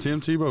was shit. Tim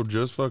Tebow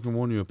just fucking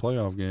won you a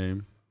playoff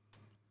game.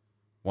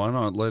 Why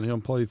not let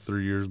him play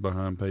 3 years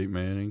behind Peyton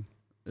Manning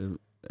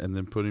and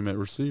then put him at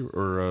receiver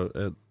or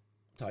at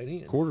Tight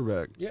end.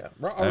 quarterback? Yeah.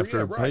 Right. After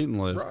yeah, right. Peyton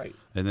left. Right.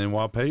 And then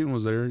while Peyton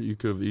was there, you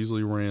could have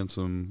easily ran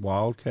some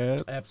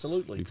Wildcat.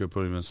 Absolutely. You could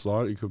put him in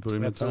slot. You could put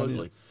him in tight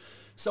Absolutely. end.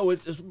 So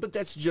but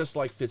that's just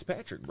like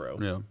Fitzpatrick, bro.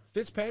 Yeah.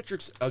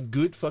 Fitzpatrick's a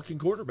good fucking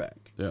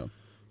quarterback. Yeah.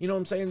 You know what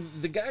I'm saying?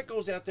 The guy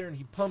goes out there and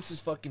he pumps his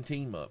fucking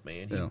team up,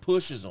 man. He Yeah.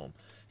 pushes them.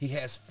 He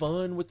has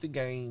fun with the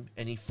game,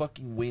 and he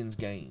fucking wins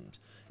games.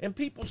 And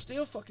people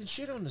still fucking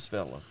shit on this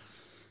fella.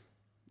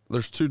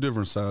 There's two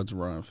different sides of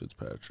Ryan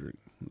Fitzpatrick.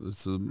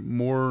 It's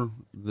more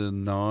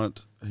than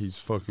not, he's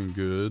fucking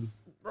good.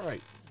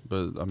 Right.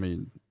 But I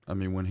mean,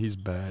 when he's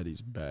bad,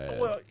 he's bad.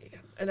 Well,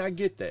 and I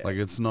get that. Like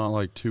it's not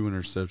like 2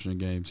 interception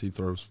games. He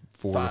throws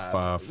 4 to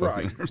 5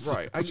 fucking Right,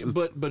 interceptions.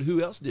 right. But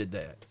who else did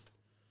that?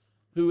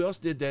 Who else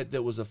did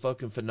that was a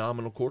fucking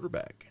phenomenal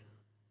quarterback?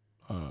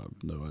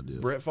 No idea.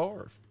 Brett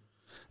Favre.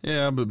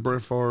 Yeah, but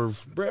Brett Favre.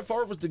 Brett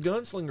Favre was the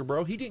gunslinger,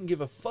 bro. He didn't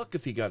give a fuck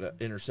if he got an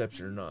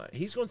interception or not.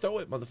 He's going to throw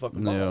it,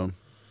 motherfucking ball. Yeah.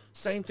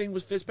 Same thing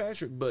with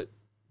Fitzpatrick, but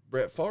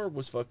Brett Favre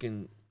was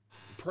fucking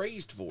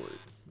praised for it.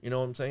 You know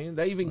what I'm saying?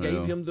 They even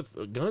gave him the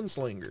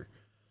gunslinger.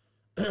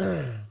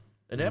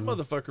 And that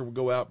motherfucker would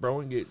go out,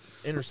 bro, and get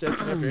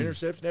interception after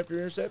interception after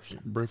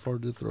interception. Brett Favre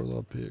did throw a lot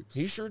of picks.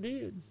 He sure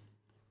did.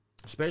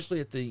 Especially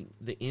at the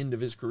end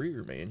of his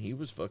career, man. He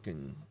was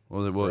fucking...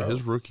 Well,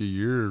 his rookie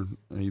year,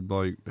 he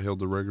held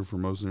the record for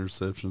most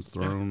interceptions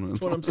thrown.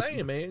 That's what I'm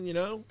saying, man, you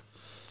know?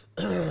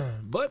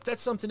 But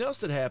that's something else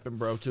that happened,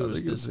 bro, to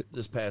us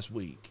this past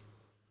week.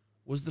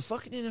 Was the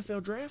fucking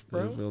NFL draft,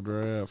 bro. NFL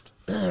draft.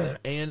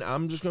 And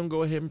I'm just going to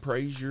go ahead and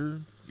praise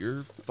your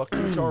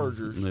fucking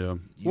Chargers. Yeah.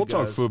 We'll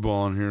talk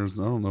football on here. I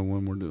don't know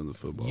when we're doing the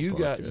football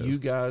podcast. You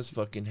guys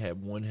fucking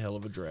had one hell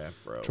of a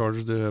draft, bro.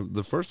 Chargers did have...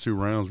 The first 2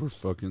 rounds were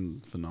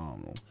fucking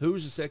phenomenal. Who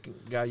was the second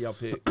guy y'all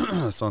picked?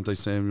 Asante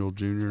Samuel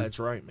Jr. That's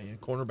right, man.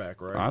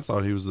 Cornerback, right? I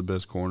thought he was the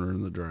best corner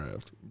in the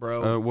draft.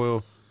 Bro.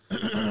 Well,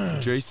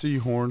 J.C.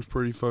 Horn's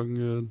pretty fucking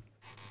good.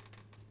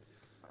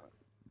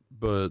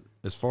 But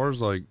as far as,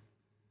 like,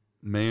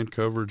 man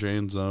coverage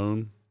and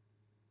zone,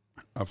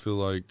 I feel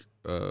like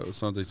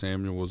Asante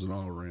Samuel was an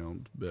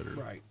all-around better.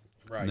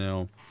 Right.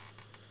 Now,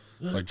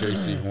 like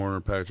J.C. Horn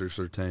or Patrick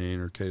Surtain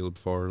or Caleb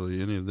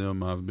Farley, any of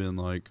them I've been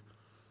like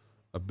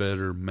a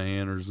better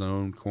man or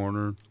zone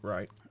corner.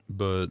 Right.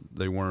 But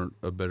they weren't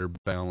a better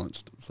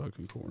balanced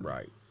fucking corner.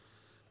 Right.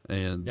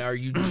 And now, are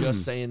you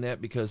just saying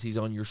that because he's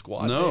on your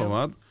squad?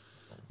 No,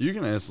 you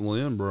can ask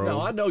Lynn, bro.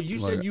 No, I know. You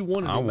said you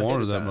wanted him. I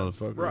wanted that time.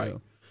 motherfucker. Right. Yeah.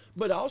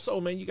 But also,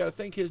 man, you got to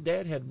think his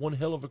dad had one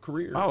hell of a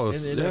career. Oh,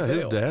 in the NFL.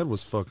 His dad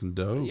was fucking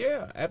dope.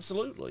 Yeah,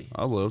 absolutely.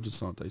 I loved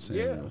Asante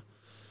Samuel.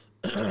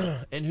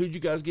 Yeah. And who'd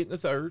you guys get in the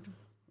third?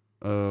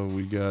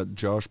 We got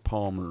Josh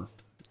Palmer,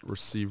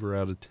 receiver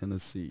out of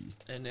Tennessee.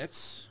 And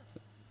that's...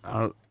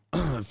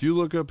 if you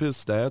look up his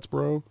stats,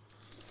 bro...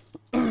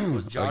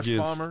 With Josh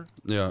Palmer?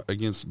 Yeah,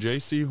 against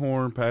J.C.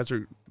 Horn,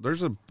 Patrick...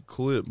 There's a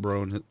clip,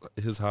 bro, in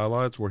his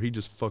highlights where he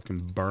just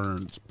fucking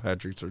burns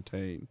Patrick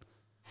Surtain.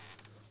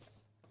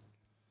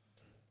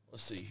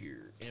 Let's see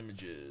here.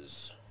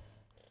 Images.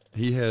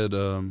 He had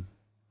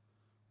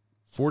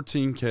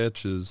 14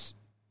 catches.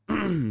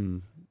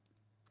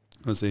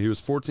 Let's see. He was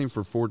 14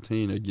 for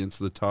 14 against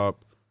the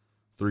top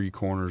 3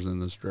 corners in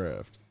this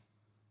draft.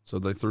 So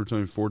they threw to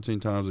him 14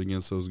 times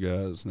against those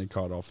guys, and he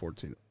caught all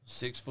 14.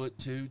 6'2",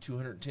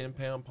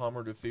 210-pound.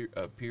 Palmer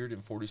appeared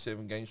in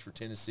 47 games for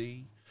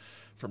Tennessee.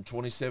 From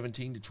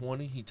 2017 to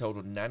 20, he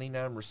totaled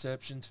 99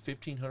 receptions,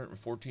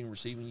 1,514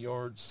 receiving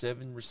yards,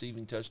 7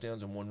 receiving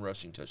touchdowns, and 1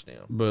 rushing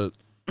touchdown. But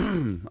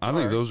I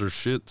think those are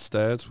shit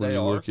stats when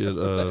you look at.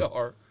 They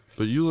are.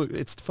 But you look,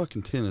 it's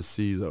fucking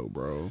Tennessee though,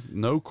 bro.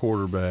 No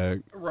quarterback.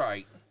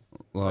 Right.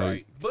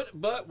 Right.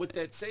 But with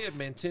that said,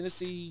 man,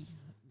 Tennessee,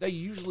 they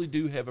usually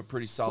do have a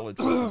pretty solid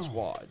fucking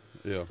squad.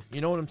 Yeah.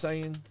 You know what I'm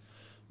saying?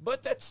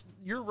 But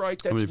you're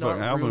right. That's not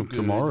Alvin real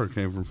good. Kamara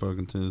came from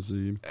fucking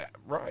Tennessee.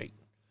 Right.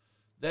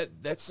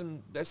 That's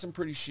some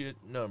pretty shit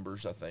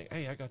numbers, I think.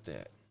 Hey, I got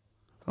that.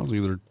 I don't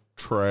think they're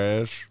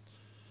trash,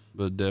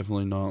 but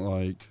definitely not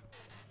like,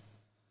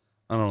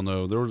 I don't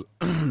know. There was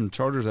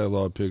Chargers had a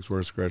lot of picks where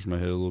I scratched my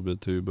head a little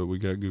bit too, but we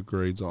got good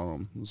grades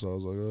on them. So I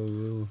was like,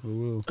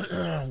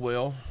 oh,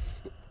 well.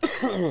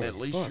 Well, at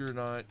least you're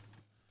not,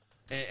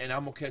 and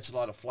I'm going to catch a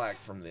lot of flack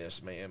from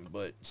this, man.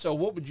 But so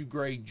what would you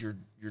grade your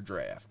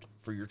draft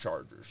for your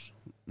Chargers?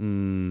 A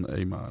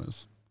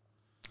minus.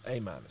 A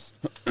minus.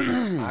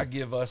 I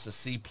give us a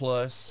C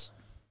plus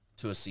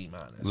to a C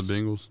minus. The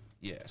Bengals?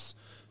 Yes.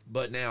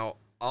 But now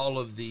all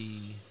of the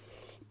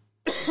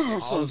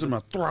Something's in my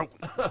throat.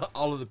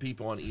 all of the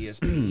people on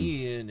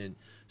ESPN and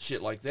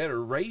shit like that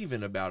are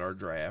raving about our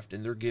draft,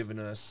 and they're giving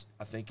us,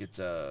 I think it's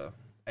a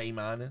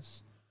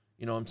minus.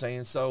 You know what I'm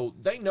saying? So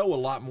they know a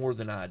lot more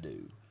than I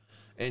do.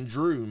 And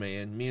Drew,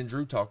 man, me and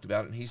Drew talked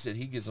about it, and he said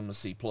he gives them a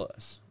C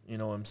plus. You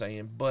know what I'm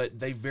saying? But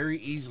they very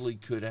easily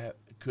could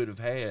have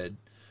had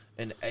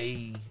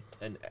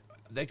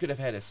they could have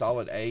had a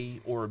solid A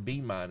or a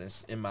B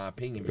minus, in my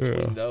opinion,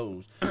 between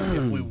those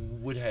if we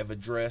would have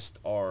addressed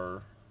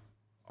our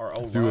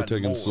O-line. If you would have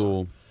taken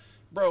Sewell.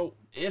 Bro,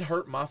 it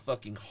hurt my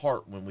fucking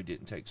heart when we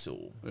didn't take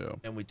Sewell. Yeah.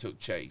 And we took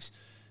Chase.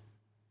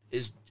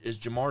 Is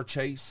Jamar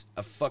Chase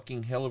a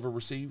fucking hell of a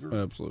receiver?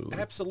 Absolutely.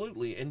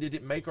 Absolutely. And did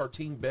it make our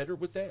team better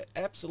with that?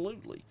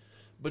 Absolutely.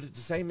 But at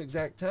the same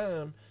exact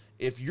time,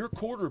 if your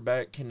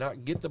quarterback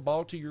cannot get the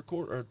ball to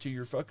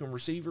your fucking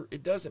receiver,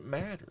 it doesn't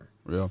matter.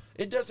 Yeah.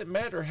 It doesn't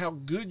matter how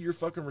good your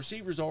fucking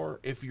receivers are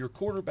if your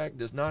quarterback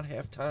does not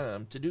have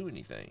time to do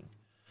anything.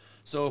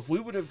 So if we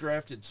would have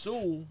drafted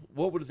Sewell,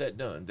 what would have that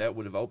done? That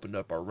would have opened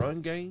up our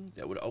run game.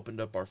 That would have opened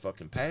up our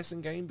fucking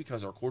passing game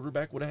because our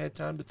quarterback would have had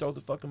time to throw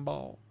the fucking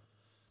ball.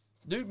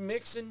 Dude,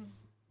 Mixon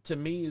to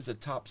me is a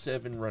top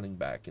 7 running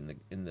back in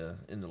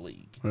the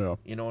league. Yeah.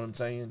 You know what I'm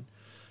saying?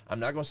 I'm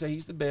not gonna say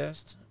he's the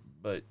best,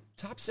 but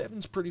top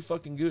 7's pretty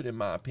fucking good in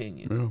my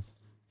opinion.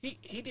 Yeah.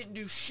 He didn't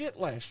do shit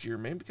last year,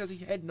 man, because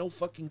he had no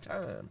fucking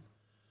time.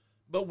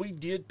 But we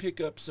did pick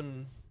up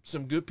some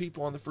good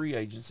people on the free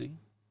agency,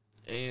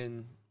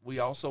 and we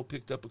also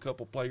picked up a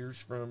couple players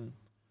from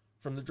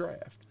the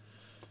draft.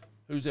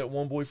 Who's that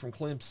one boy from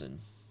Clemson?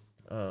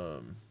 I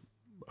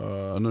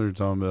know you're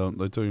talking about.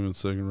 They took him in the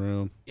second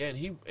round. Yeah, and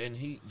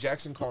he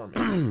Jackson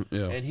Carmen.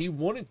 Yeah. And he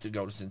wanted to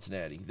go to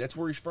Cincinnati. That's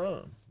where he's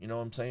from. You know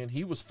what I'm saying?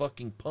 He was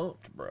fucking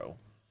pumped, bro.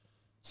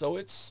 So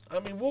it's, I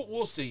mean,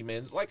 we'll see,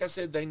 man. Like I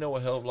said, they know a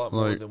hell of a lot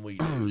more than we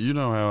do. You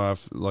know how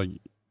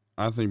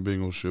I think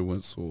Bengals should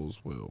win Sewell as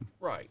well.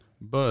 Right.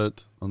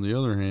 But on the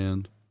other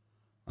hand,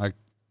 I'm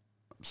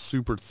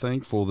super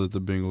thankful that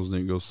the Bengals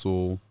didn't go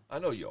Sewell. I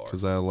know you are.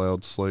 Because I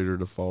allowed Slater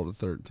to fall to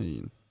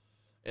 13.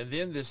 And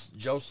then this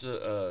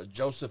Joseph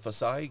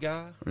Asai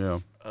guy. Yeah.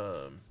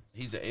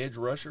 He's an edge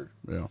rusher.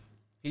 Yeah.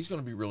 He's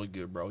going to be really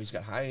good, bro. He's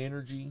got high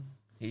energy.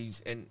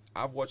 And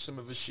I've watched some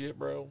of his shit,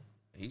 bro.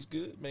 He's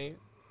good, man.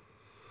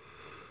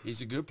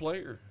 He's a good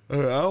player.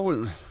 I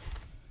would.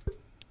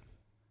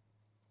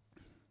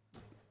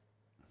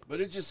 But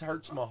it just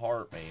hurts my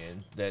heart,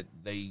 man, that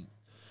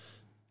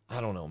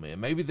I don't know, man.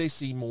 Maybe they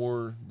see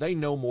more, they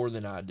know more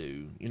than I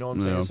do. You know what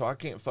I'm saying? So I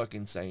can't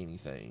fucking say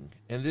anything.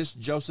 And this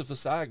Joseph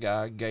Asai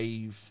guy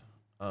gave,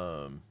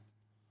 who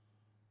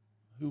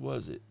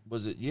was it?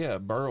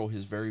 Burrow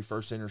his very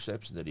first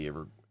interception that he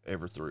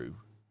ever threw.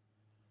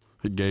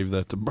 He gave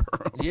that to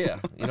Burrow. Yeah,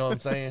 you know what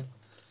I'm saying?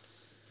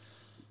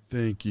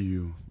 Thank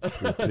you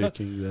for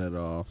picking that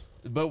off.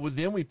 But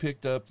then we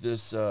picked up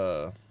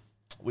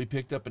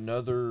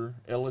another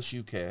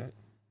LSU cat.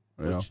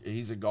 Which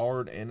he's a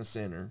guard and a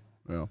center.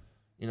 Yeah.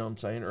 You know what I'm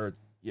saying?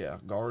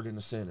 Guard and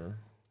a center.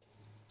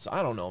 So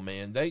I don't know,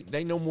 man.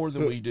 They know more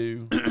than we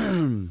do.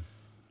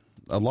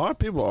 A lot of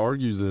people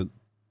argue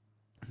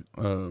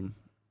that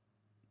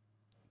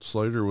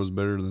Slater was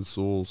better than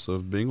Sewell. So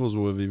if Bengals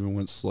would have even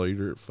went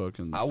Slater at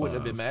fucking I wouldn't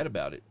have been mad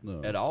about it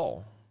No. at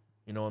all.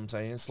 You know what I'm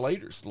saying?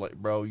 Slater,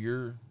 bro,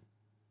 you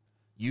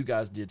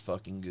guys did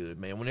fucking good,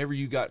 man. Whenever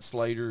you got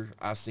Slater,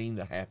 I seen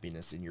the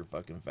happiness in your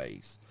fucking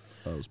face.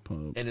 I was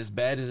pumped. And as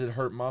bad as it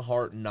hurt my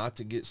heart not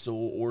to get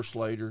Sewell or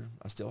Slater,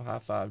 I still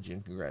high-fived you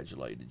and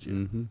congratulated you.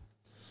 Mm-hmm.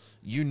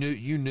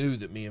 You knew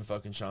that me and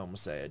fucking Sean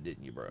was sad,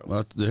 didn't you,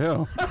 bro?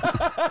 Yeah.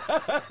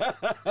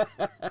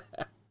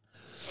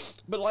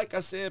 But like I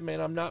said, man,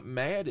 I'm not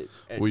mad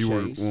at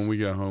When Chase. we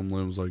got home,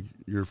 Lynn was like,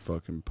 "You're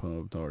fucking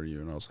pumped, are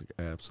you?" And I was like,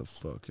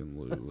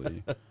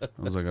 "Abso-fucking-lutely." I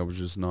was like, I was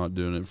just not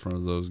doing it in front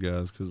of those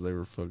guys because they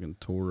were fucking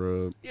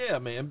tore up. Yeah,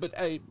 man, but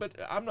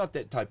I'm not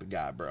that type of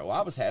guy, bro.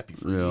 I was happy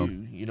for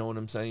you. You know what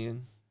I'm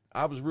saying?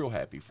 I was real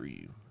happy for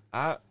you.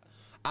 I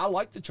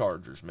like the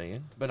Chargers,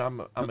 man, but I'm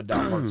a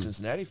diehard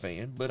Cincinnati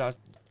fan. But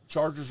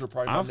Chargers are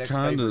probably my next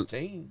favorite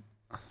team.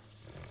 I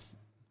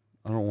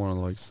don't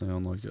want to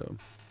sound like a.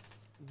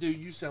 Dude,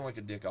 you sound like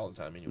a dick all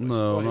the time anyway.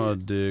 No, not a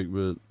dick,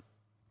 but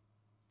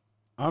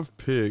I've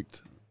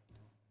picked.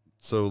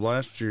 So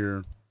last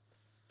year,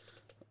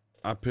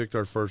 I picked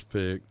our first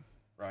pick,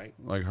 right?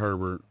 Like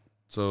Herbert.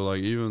 So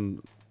like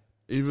even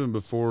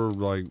before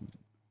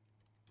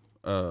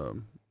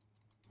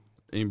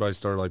anybody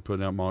started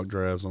putting out mock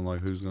drafts on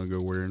who's gonna go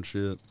where and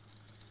shit,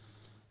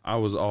 I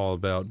was all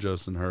about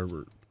Justin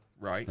Herbert.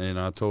 Right. And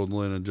I told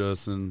Lynn and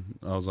Justin,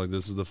 I was like,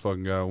 this is the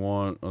fucking guy I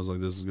want. I was like,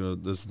 this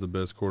is the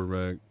best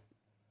quarterback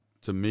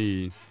to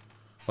me.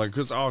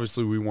 Because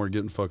obviously we weren't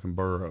getting fucking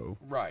Burrow.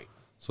 Right.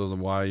 So then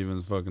why even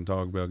fucking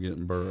talk about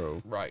getting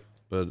Burrow? Right.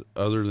 But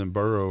other than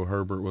Burrow,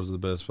 Herbert was the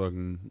best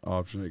fucking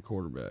option at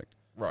quarterback.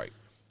 Right.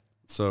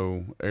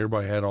 So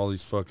everybody had all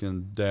these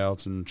fucking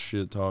doubts and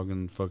shit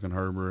talking fucking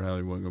Herbert, how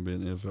he wasn't going to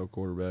be an NFL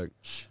quarterback.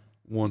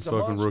 Won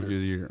fucking rookie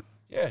of the year.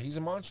 Yeah, he's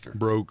a monster.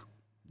 Broke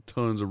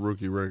tons of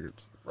rookie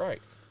records.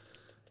 Right.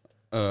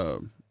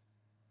 I've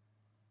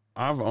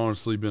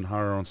honestly been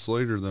higher on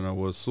Slater than I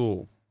was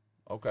Sewell.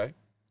 Okay.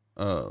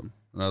 And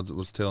I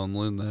was telling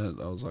Lynn that.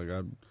 I was like,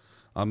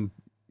 I'm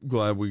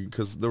glad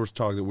because there was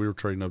talk that we were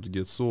trading up to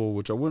get Sewell,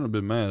 which I wouldn't have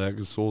been mad at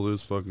because Sewell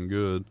is fucking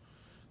good,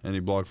 and he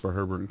blocked for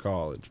Herbert in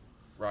college.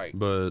 Right.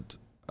 But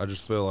I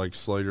just felt like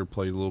Slater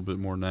played a little bit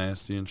more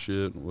nasty and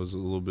shit, was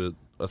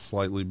a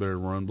slightly better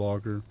run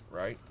blocker.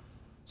 Right.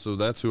 So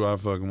that's who I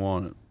fucking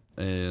wanted.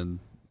 And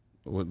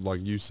like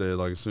you said,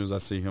 as soon as I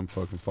see him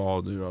fucking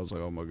fall, dude, I was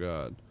like, oh my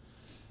God.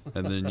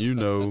 And then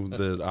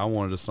that I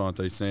wanted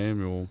Asante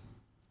Samuel.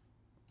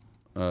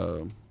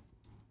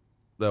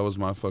 That was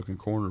my fucking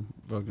corner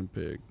fucking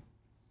pick.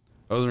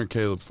 Other than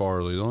Caleb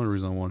Farley, the only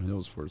reason I wanted him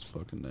was for his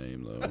fucking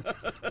name, though.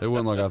 It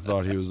wasn't like I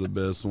thought he was the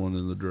best one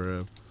in the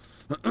draft.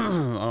 I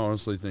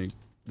honestly think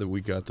that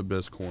we got the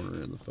best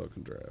corner in the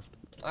fucking draft.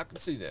 I can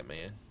see that,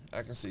 man.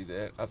 I can see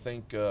that. I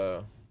think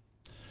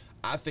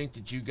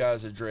that you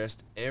guys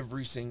addressed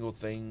every single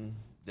thing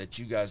that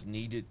you guys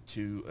needed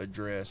to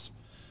address.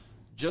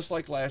 Just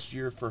like last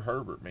year for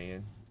Herbert,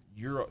 man.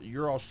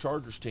 Your all's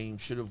Chargers team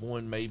should have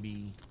won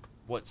maybe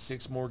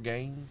 6 more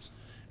games,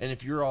 and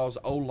if your all's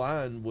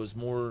O-line was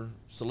more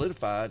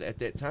solidified at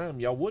that time,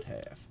 y'all would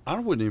have. I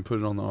wouldn't even put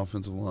it on the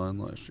offensive line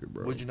last year,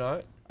 bro. Would you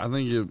not? I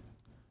think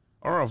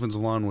our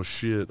offensive line was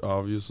shit,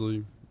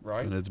 obviously,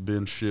 right? And it's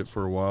been shit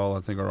for a while. I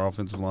think our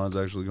offensive line is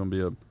actually going to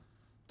be a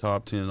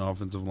top 10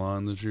 offensive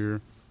line this year.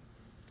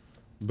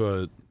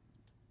 But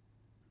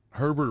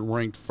Herbert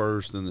ranked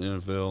first in the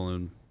NFL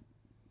in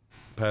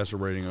passer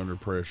rating under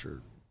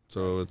pressure.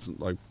 So it's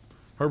like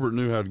Herbert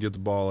knew how to get the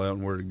ball out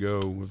and where to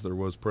go if there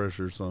was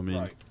pressure. So, I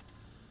mean,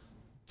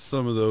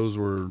 some of those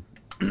were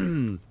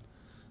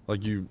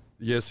like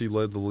yes, he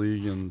led the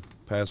league in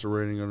passer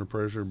rating under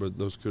pressure, but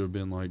those could have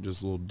been like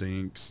just little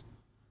dinks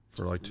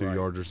for like 2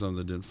 yards or something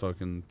that didn't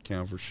fucking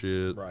count for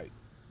shit. Right.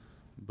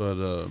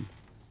 But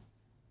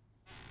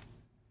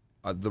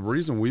the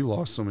reason we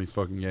lost so many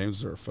fucking games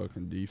is our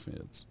fucking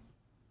defense.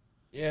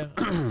 Yeah.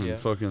 Yeah.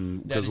 Fucking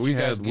Now, because did we you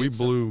guys get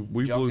blew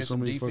y'all get so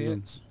some many fucking.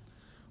 defense?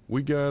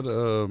 We got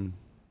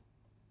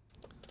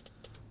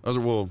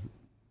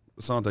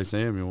Asante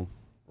Samuel,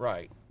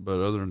 Right. but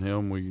other than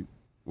him,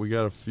 we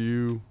got a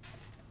few.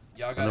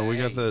 Y'all I got know we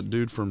got that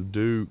dude from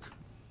Duke.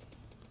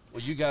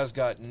 Well, you guys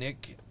got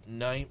Nick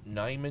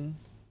Nyman.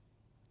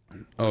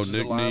 Oh, which is a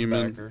Nick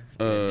Neiman, linebacker.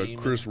 Yeah, Neiman.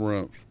 Chris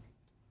Rumpf.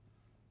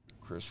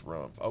 Chris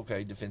Rumpf.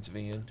 Okay, defensive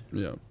end.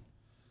 Yeah.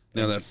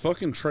 Now that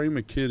fucking Trey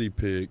McKitty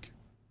pick,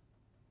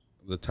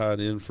 the tight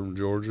end from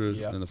Georgia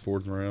Yeah. in the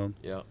 4th round,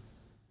 Yeah.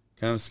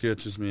 kind of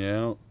sketches me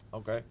out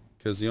Okay.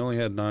 because he only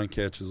had 9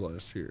 catches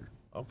last year.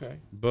 Okay.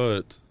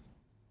 But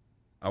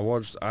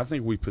I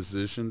think we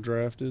position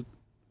drafted.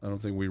 I don't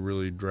think we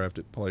really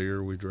drafted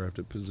player. We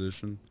drafted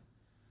position.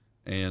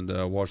 And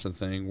I watched the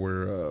thing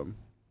where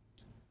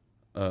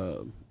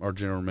our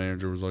general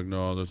manager was like,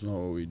 no, that's not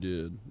what we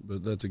did.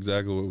 But that's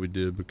exactly what we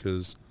did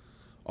because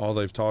all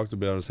they've talked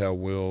about is how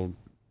well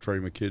Trey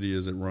McKitty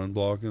is at run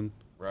blocking.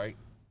 Right.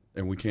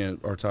 And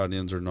our tight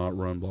ends are not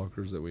run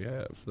blockers that we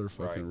have. They're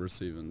fucking Right.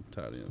 receiving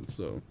tight ends.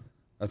 So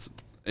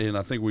and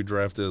I think we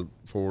drafted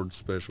forward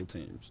special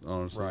teams.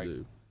 Honestly, Right.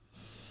 do.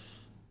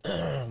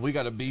 We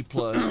got a B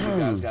plus. You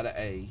guys got an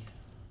A.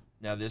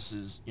 Now this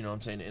is, you know what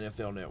I'm saying, the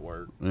NFL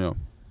Network. Yeah.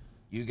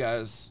 You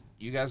guys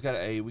got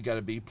an A. We got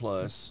a B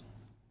plus.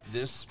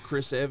 This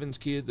Chris Evans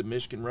kid, the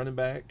Michigan running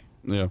back,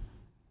 Yeah.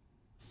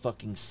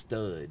 fucking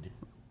stud.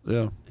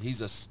 Yeah.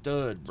 He's a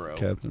stud, bro.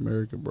 Captain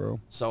America, bro.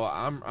 So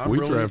I'm We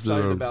really drafted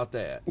excited a- about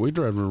that. We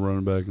drafted a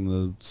running back in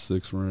the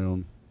 6th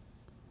round.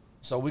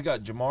 So we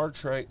got Jamar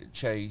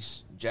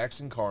Chase,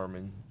 Jackson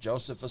Carman,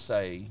 Joseph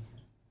Asay,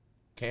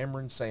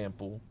 Cameron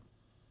Sample,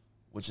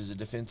 which is a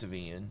defensive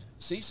end.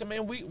 See, so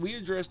man, we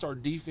addressed our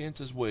defense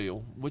as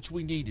well, which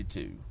we needed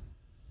to.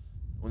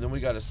 And then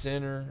we got a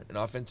center, an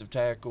offensive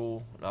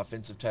tackle.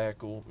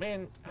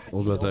 Man,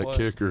 What you about know that what?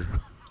 kicker?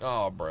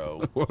 Oh,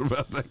 bro. What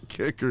about that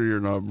kicker you're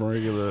not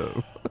bringing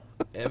up?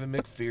 Evan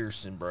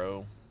McPherson,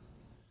 bro.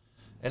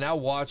 And I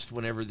watched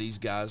whenever these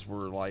guys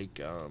were,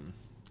 like,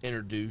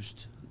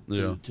 introduced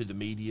to the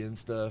media and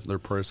stuff. Their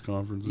press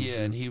conferences. Yeah,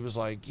 and he was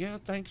like, yeah,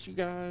 thanks, you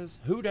guys.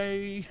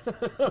 Hooday.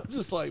 I'm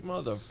just like,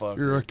 motherfucker.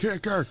 You're a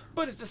kicker.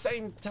 But at the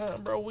same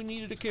time, bro, we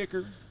needed a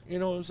kicker. You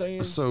know what I'm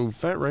saying? So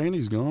Fat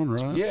Randy's gone,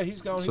 right? Yeah,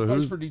 he's gone. So he plays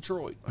who's- for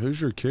Detroit. Who's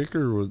your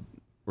kicker?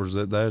 Or is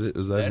that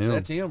him?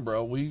 That's him,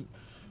 bro. We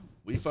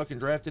fucking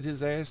drafted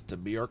his ass to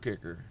be our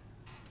kicker.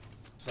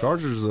 So,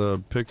 Chargers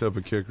picked up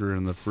a kicker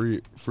in the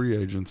free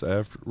agents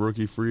after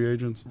rookie free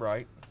agents.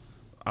 Right.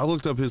 I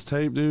looked up his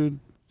tape, dude.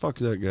 Fuck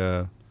that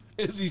guy.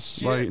 Is he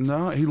shit? Like,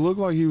 nah, he looked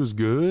like he was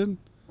good.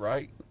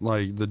 Right.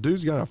 Like, the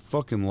dude's got a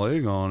fucking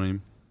leg on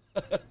him.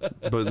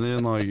 But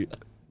then, like,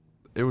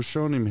 it was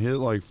showing him hit,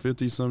 like,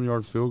 50-some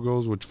yard field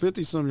goals, which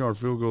 50-some yard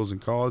field goals in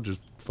college is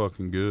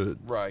fucking good.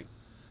 Right.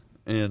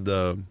 And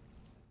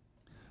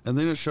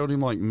then it showed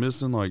him, like,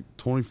 missing, like,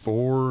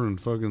 24 and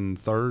fucking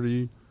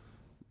 30.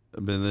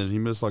 But then he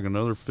missed, like,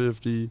 another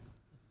 50.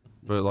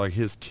 But, like,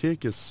 his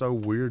kick is so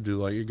weird, dude.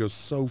 Like, it goes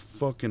so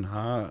fucking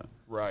high.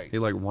 Right. He,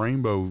 like,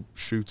 rainbow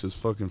shoots his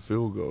fucking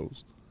field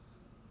goals.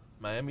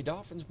 Miami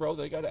Dolphins, bro,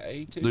 they got an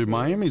A too. Dude, bro.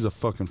 Miami's a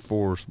fucking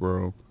force,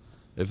 bro.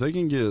 If they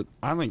can get,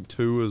 I think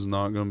Tua is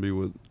not going to be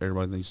what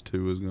everybody thinks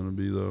Tua is going to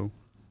be, though.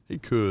 He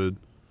could,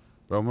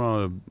 but I'm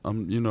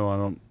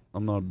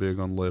not big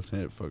on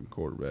left-handed fucking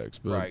quarterbacks.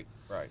 But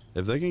Right.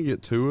 if they can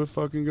get Tua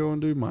fucking going,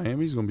 dude,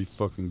 Miami's going to be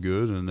fucking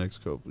good in the next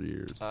couple of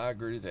years. I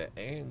agree with that.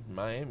 And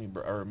Miami,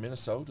 or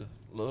Minnesota.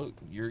 Look,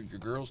 your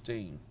girls'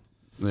 team.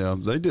 Yeah,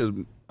 they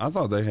did. I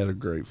thought they had a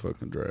great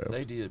fucking draft.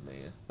 They did,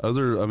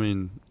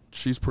 man.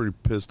 She's pretty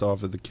pissed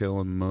off at the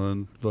Kellen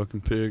Mond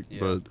fucking pick, Yeah.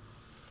 but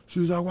she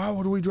was like, why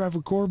would we draft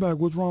a quarterback?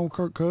 What's wrong with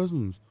Kirk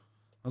Cousins?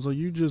 I was like,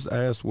 you just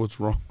asked what's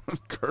wrong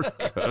with Kirk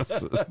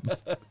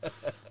Cousins.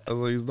 I was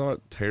like, he's not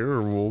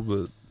terrible,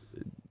 but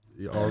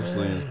he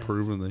obviously has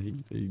proven that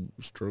he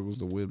struggles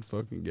to win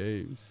fucking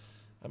games.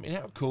 I mean,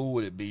 how cool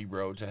would it be,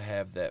 bro, to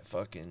have that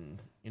fucking,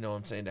 you know what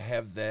I'm saying, to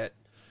have that,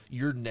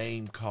 your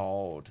name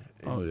called.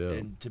 And, Oh, yeah.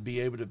 And to be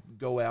able to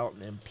go out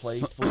and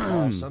play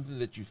football, something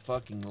that you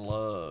fucking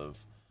love,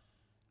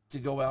 to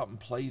go out and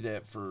play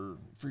that for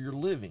your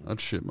living. I'd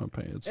shit my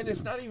pants. And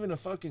it's not even a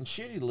fucking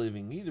shitty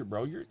living either,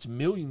 bro. It's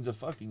millions of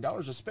fucking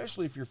dollars,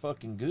 especially if you're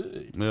fucking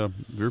good. Yeah,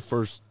 your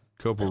first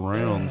couple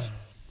rounds.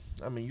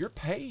 I mean, you're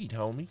paid,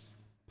 homie.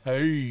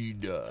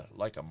 Paid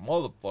like a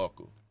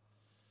motherfucker.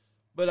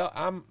 But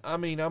I'm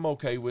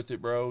okay with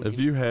it, bro. If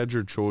you had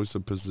your choice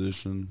of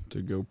position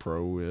to go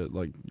pro with,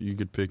 like you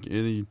could pick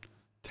any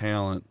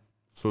talent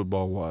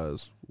football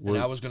wise. And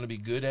I was going to be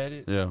good at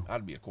it. Yeah.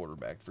 I'd be a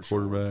quarterback for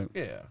sure. Quarterback?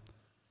 Yeah.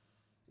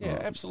 Yeah,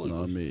 absolutely.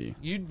 Not me.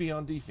 You'd be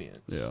on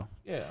defense. Yeah.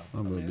 Yeah.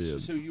 I'm gonna be that's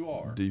just who you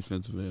are.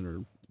 Defensive end or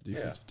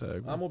defensive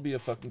tackle. I'm gonna be a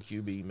fucking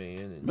QB, man.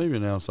 And, Maybe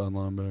an outside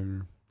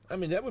linebacker. I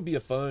mean, that would be a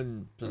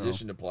fun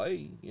position to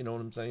play. You know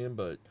what I'm saying?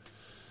 But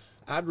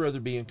I'd rather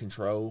be in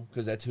control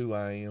because that's who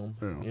I am.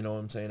 Yeah. You know what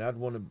I'm saying? I'd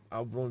want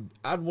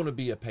to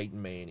be a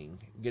Peyton Manning.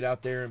 Get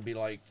out there and be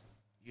like,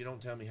 you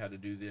don't tell me how to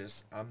do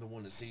this. I'm the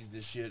one that sees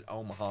this shit.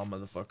 Omaha,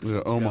 motherfucker.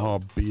 Yeah, Omaha,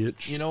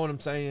 bitch. You know what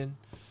I'm saying?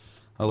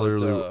 I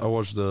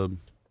watched the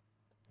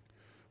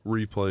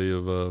replay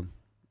of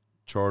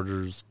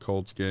Chargers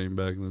Colts game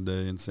back in the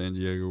day in San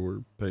Diego where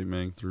Peyton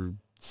Manning threw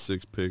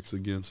 6 picks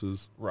against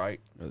us. Right.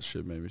 That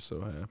shit made me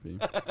so happy.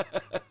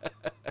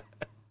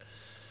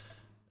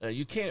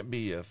 You can't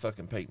be a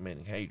fucking Peyton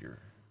Manning hater.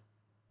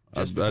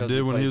 I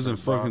did when he was in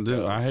fucking.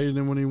 I hated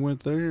him when he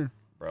went there.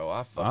 Bro,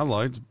 I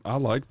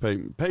liked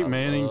Peyton. Peyton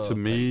Manning to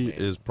me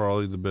is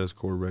probably the best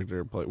quarterback to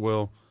ever play.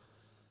 Well,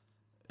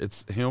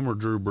 it's him or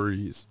Drew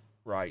Brees.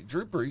 Right,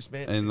 Drew Brees,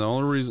 man. And the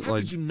only reason, how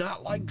like, could you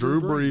not like Drew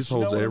You Brees know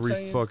holds what I'm every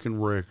saying?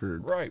 fucking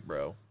record. Right,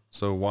 bro.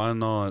 So why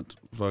not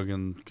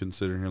fucking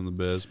consider him the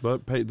best?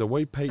 But the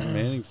way Peyton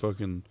Manning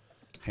fucking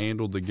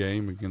handled the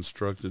game and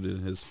constructed it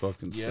his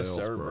fucking Yes, self,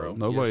 sir, bro. bro.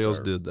 Nobody Yes, else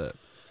sir. did that.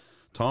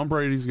 Tom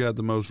Brady's got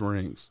the most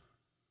rings.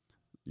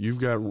 You've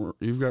got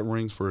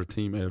rings for a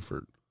team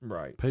effort.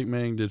 Right. Peyton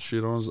Manning did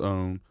shit on his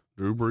own.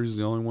 Drew Brees is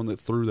the only one that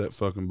threw that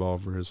fucking ball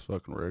for his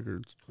fucking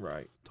records.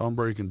 Right. Tom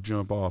Brady can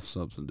jump off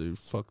something, dude.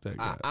 Fuck that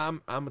guy.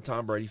 I'm a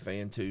Tom Brady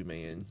fan too,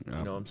 man. You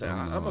know what I'm saying?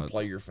 I'm a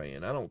player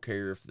fan. I don't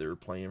care if they're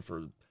playing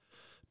for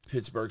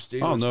Pittsburgh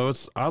Steelers. Oh no,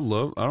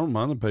 I don't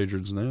mind the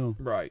Patriots now.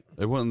 Right.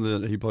 It wasn't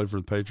that he played for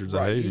the Patriots.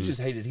 Right. I hate You him.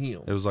 just hated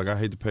him. It was like I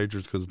hate the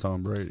Patriots because of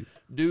Tom Brady.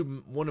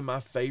 Dude, one of my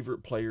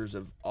favorite players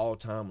of all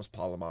time was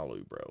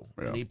Palomalu, bro.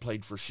 Yeah. And he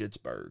played for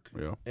Schittsburg.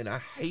 Yeah. And I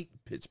hate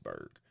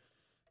Pittsburgh.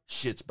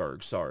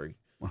 Schittsburg, sorry.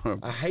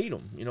 I hate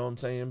him, you know what I'm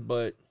saying?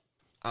 But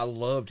I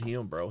loved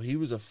him, bro. He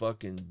was a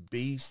fucking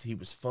beast. He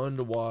was fun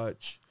to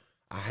watch.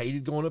 I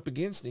hated going up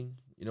against him,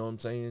 you know what I'm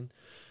saying?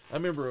 I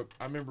remember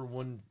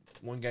one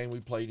game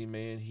we played him,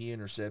 man. He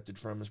intercepted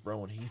from us,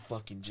 bro, and he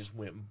fucking just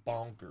went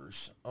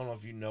bonkers. I don't know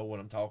if you know what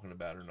I'm talking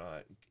about or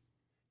not.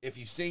 If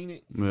you've seen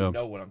it, you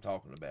know what I'm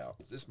talking about.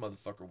 This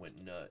motherfucker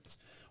went nuts.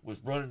 Was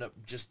running up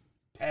just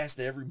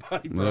past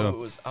everybody, bro.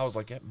 Yeah. I was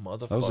like, that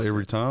motherfucker. That was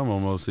every time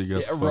almost he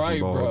got the fucking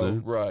right, ball, bro.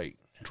 dude. Right.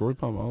 Troy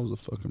Polamalu was a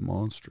fucking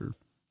monster.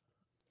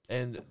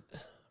 And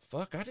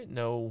fuck, I didn't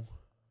know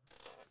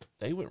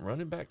they went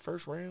running back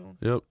first round.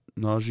 Yep,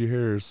 Najee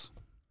Harris.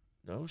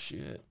 No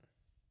shit.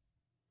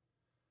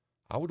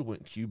 I would have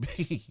went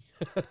QB.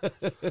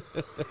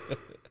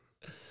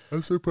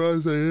 I'm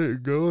surprised they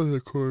didn't go with a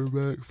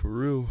quarterback for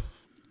real.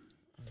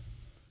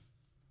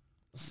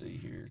 Let's see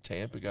here.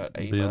 Tampa got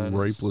A-. Ben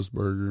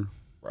Raplesberger.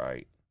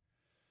 Right.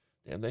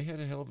 And they had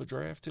a hell of a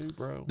draft too,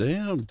 bro.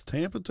 Damn,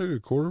 Tampa took a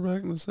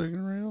quarterback in the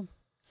second round?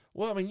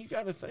 Well, I mean, you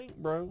got to think,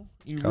 bro.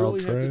 You Kyle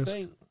really have to Trask.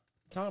 think.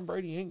 Tom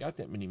Brady ain't got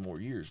that many more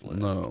years left.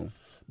 No.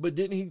 But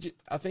didn't he?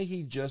 I think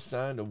he just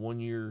signed a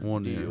one-year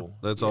One deal. year.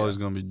 That's all he's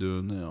going to be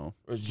doing now.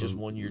 Or it's just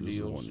one-year This is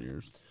deals? 1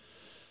 year.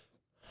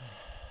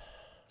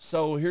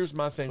 So here's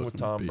my thing with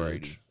Fucking Tom bitch.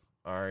 Brady.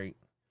 All right.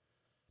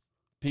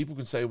 People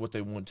can say what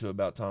they want to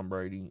about Tom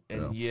Brady.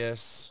 And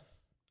yes,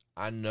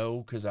 I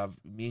know because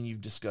me and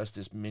you've discussed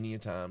this many a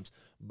times.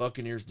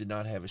 Buccaneers did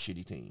not have a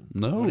shitty team.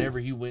 No. Whenever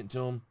he went to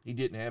them, he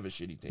didn't have a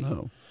shitty team.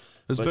 No.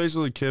 It's But-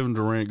 basically Kevin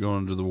Durant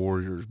going to the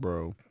Warriors,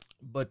 bro.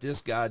 But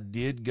this guy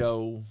did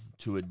go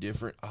to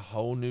a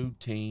whole new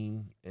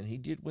team, and he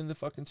did win the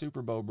fucking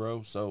Super Bowl,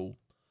 bro. So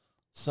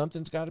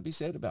something's got to be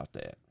said about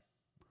that.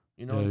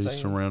 You know what I'm he's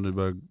saying? surrounded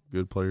by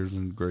good players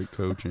and great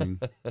coaching.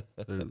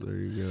 there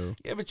you go.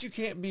 Yeah, but you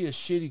can't be a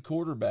shitty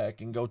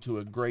quarterback and go to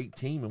a great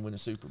team and win a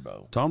Super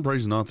Bowl. Tom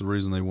Brady's not the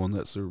reason they won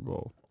that Super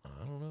Bowl.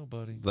 I don't know,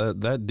 buddy.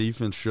 That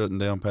defense shutting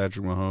down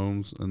Patrick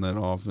Mahomes and that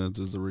offense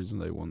is the reason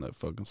they won that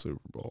fucking Super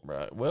Bowl.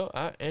 Right. Well,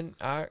 I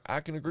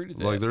can agree to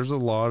that. Like, there's a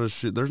lot of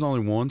shit. There's only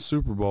one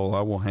Super Bowl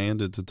I will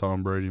hand it to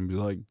Tom Brady and be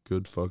like,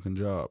 good fucking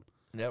job.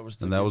 And that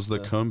was the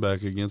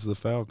comeback against the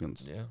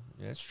Falcons. Yeah,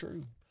 that's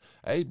true.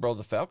 Hey, bro,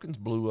 the Falcons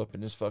blew up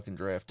in this fucking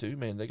draft too,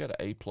 man. They got an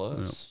A+.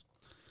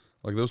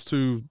 Like those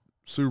two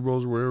Super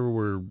Bowls or wherever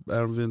where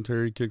Adam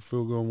Vinatieri kicked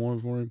field goal and won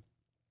for him,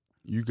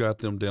 you got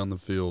them down the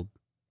field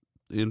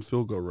in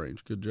field goal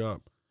range. Good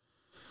job.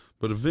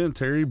 But if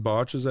Vinatieri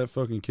botches that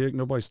fucking kick,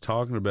 nobody's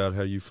talking about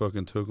how you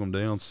fucking took them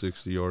down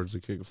 60 yards to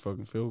kick a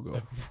fucking field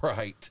goal.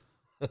 Right.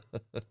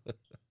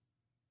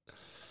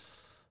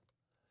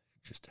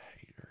 Just a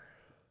hater.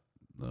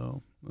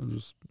 No, I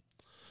just...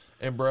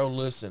 And bro,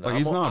 listen, Like, I'm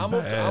he's gonna- not I'm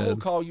gonna bad.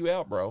 call you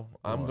out, bro.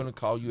 I'm What? gonna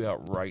call you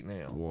out right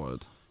now.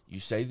 What? You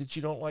say that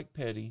you don't like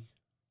petty,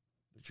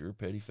 but you're a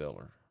petty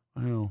feller.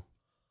 Hell.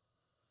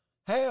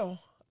 How?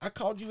 I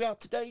called you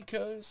out today,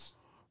 cuz.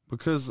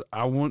 Because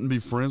I wouldn't be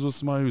friends with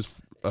somebody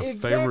who's Exactly.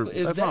 favorite.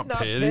 Is That's that not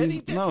petty.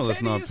 That's No,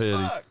 that's not as petty.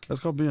 fuck. That's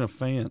called being a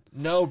fan.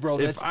 No, bro,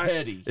 that's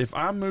petty. If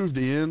I moved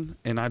in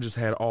and I just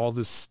had all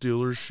this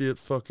Steelers shit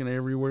fucking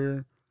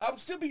everywhere, I would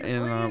still be your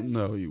and friend.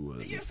 no, you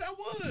wouldn't. Yes, I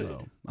would.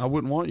 No, I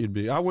wouldn't want you to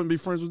be. I wouldn't be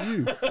friends with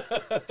you.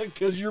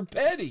 Because you're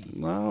petty.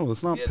 No,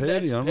 it's not Yeah,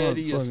 petty. that's I'm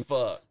petty not as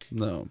fucking, fuck.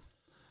 No.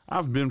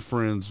 I've been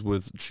friends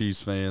with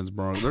Chiefs fans,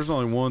 Broncos. There's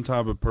only one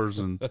type of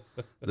person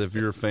that if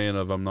you're a fan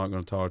of, I'm not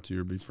going to talk to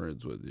you or be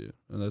friends with you,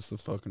 and that's the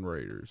fucking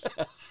Raiders.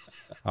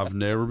 I've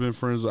never been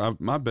friends.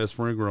 My best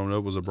friend growing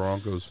up was a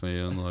Broncos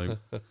fan, like,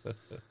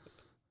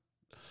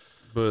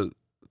 but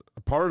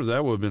a part of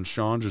that would have been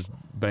Sean just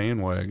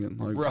bandwagon,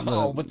 like,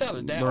 Bro, without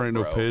a doubt, there ain't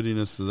bro. no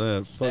pettiness to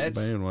that. Fuck That's-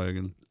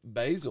 bandwagon.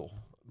 Basil.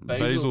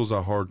 Basil's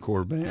a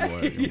hardcore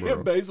bandwagon, Yeah,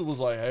 bro. Basil was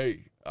like,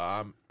 hey,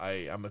 I'm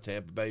a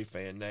Tampa Bay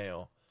fan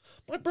now.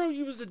 I'm like, bro,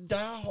 you was a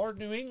diehard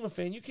New England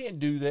fan. You can't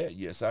do that.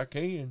 Yes, I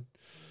can.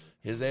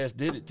 His ass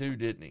did it too,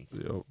 didn't he?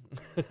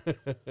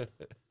 Yep.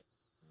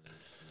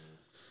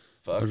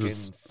 Fucking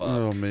fuck.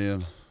 Oh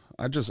man,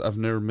 I've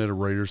never met a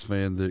Raiders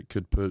fan that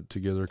could put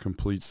together a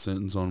complete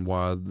sentence on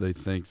why they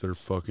think they're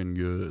fucking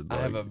good. I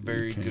have Like, a you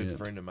very good can't.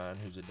 friend of mine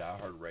who's a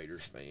diehard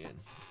Raiders fan.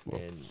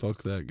 Well, and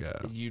fuck that guy.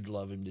 you'd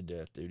love him to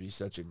death, dude. He's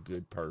such a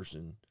good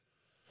person.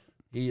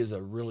 He is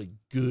a really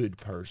good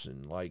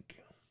person. Like,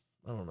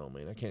 I don't know,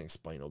 man. I can't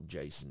explain old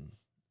Jason,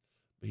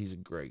 but he's a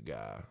great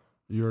guy.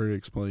 You already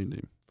explained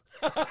him.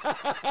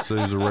 So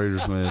he's a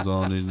Raiders fan. That's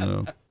all I need to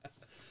know.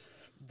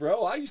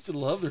 Bro, I used to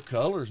love their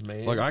colors,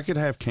 man. Like I could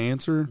have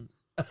cancer,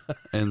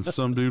 and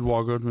some dude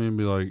walk up to me and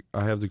be like,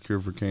 "I have the cure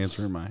for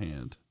cancer in my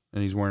hand,"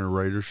 and he's wearing a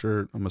Raider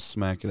shirt. I'm gonna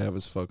smack it out of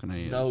his fucking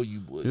hand. No,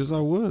 you wouldn't. Yes, I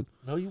would.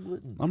 No, you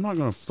wouldn't. I'm not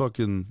gonna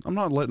fucking. I'm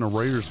not letting a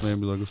Raiders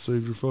fan be like, "I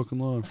saved your fucking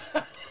life."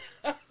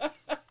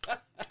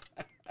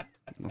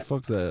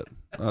 Fuck that,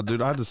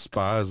 dude. I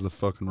despise the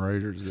fucking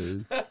Raiders,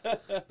 dude.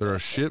 They're a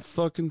shit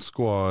fucking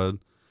squad.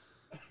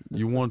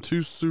 You won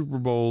 2 Super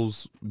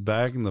Bowls way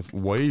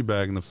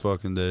back in the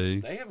fucking day.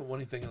 They haven't won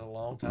anything in a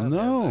long time. have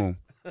No,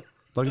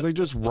 like they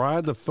just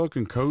ride the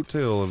fucking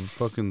coattail of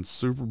fucking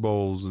Super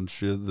Bowls and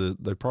shit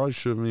that they probably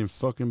shouldn't even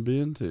fucking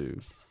been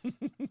to. they?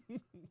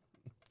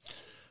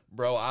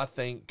 Bro, I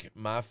think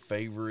my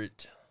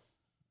favorite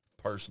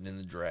person in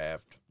the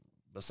draft,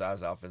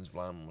 besides offensive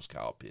lineman, was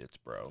Kyle Pitts,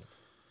 bro.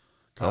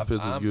 Kyle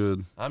Pitts is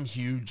good. I'm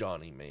huge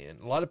on him, man.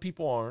 A lot of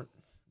people aren't,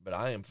 but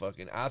I am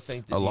fucking. I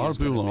think that A lot of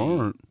people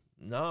aren't.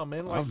 No,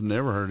 man. Like I've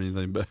never heard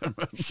anything bad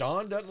about him.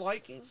 Sean doesn't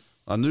like him.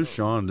 I knew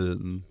Sean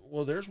didn't.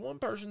 Well, there's one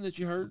person that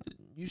you heard.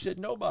 You said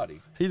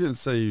nobody. He didn't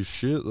say he's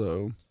shit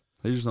though.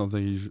 He just don't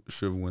think he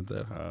should have went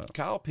that high.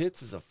 Kyle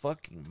Pitts is a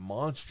fucking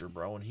monster,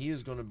 bro, and he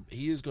is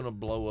gonna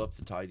blow up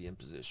the tight end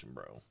position,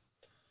 bro.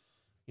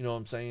 You know what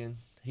I'm saying?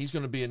 He's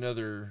gonna be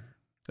another.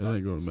 It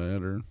ain't gonna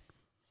matter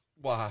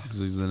Why? because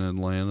he's in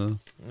Atlanta.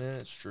 Yeah,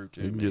 it's true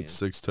too, He can man. get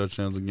 6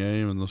 touchdowns a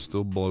game and they'll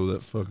still blow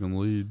that fucking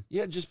lead.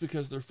 Yeah, just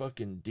because their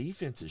fucking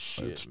defense is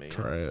shit, It's man.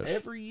 trash.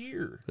 Every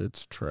year.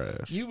 It's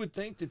trash. You would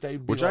think that they'd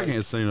be Which like, I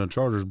can't say no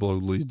Chargers blow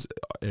leads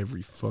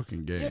every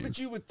fucking game. Yeah, but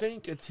you would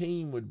think a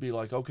team would be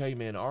like, okay,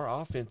 man, our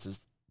offense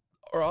is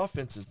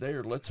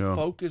there. Let's Yeah.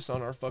 focus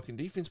on our fucking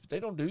defense. But they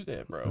don't do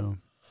that, bro. Yeah.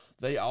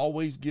 They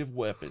always give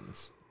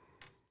weapons.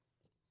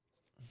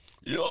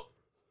 Yep.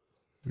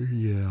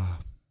 Yeah.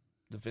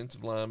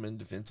 Defensive lineman,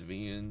 defensive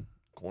end,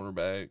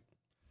 cornerback,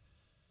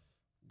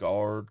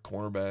 guard,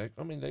 cornerback.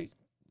 I mean, they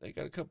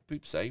got a couple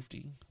people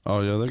safety. Oh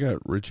yeah, they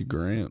got Richie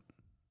Grant.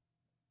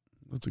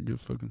 That's a good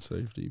fucking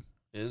safety.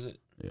 Is it?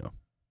 Yeah.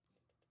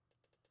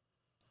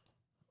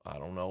 I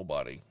don't know,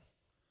 buddy.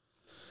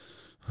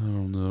 I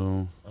don't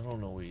know. I don't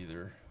know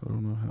either. I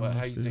don't know how. Well, I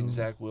how you think feel.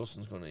 Zach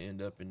Wilson's going to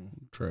end up in?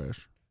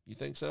 Trash. You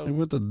think He so?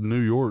 went to New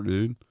York,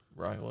 dude.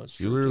 Right. Well, it's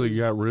You true, literally too.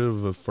 got rid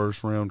of a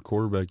first round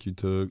quarterback you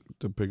took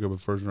to pick up a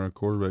first round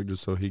quarterback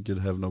just so he could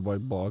have nobody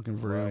blocking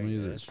for right. him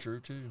either. That's true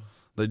too.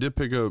 They did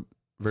pick up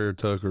Vera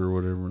Tucker or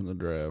whatever in the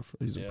draft.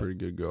 He's Yeah. a pretty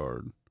good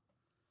guard.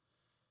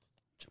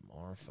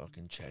 Jamar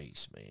fucking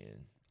Chase,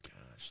 man.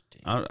 Gosh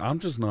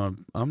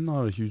damn. I'm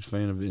not a huge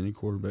fan of any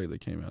quarterback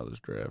that came out of this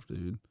draft,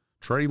 dude.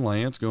 Trey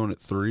Lance going at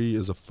 3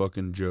 is a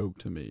fucking joke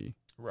to me.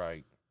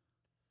 Right.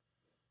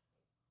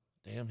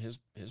 Damn, his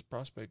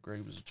prospect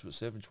grade was a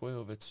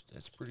 712.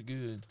 That's pretty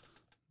good.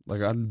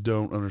 Like, I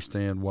don't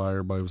understand why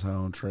everybody was high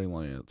on Trey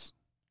Lance.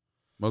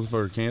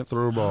 Motherfucker can't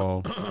throw a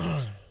ball.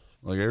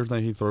 Like,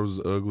 everything he throws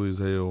is ugly as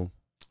hell.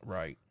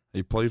 Right.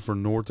 He played for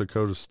North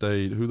Dakota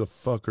State. Who the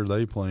fuck are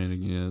they playing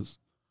against?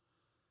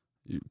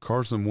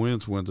 Carson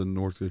Wentz went to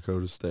North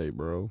Dakota State,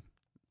 bro.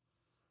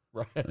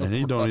 Right. And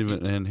he don't Right.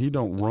 even, and he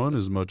don't run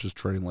as much as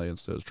Trey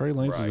Lance does. Trey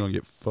Lance Right. is going to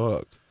get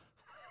fucked.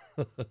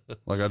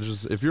 Like,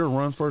 if you're a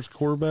run first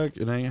quarterback,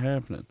 it ain't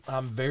happening.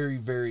 I'm very,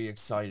 very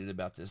excited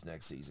about this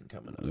next season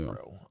coming up, Yeah.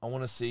 bro. I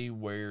want to see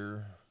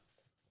where,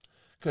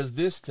 because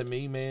this to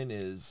me, man,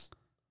 is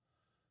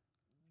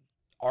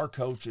our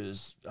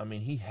coaches. I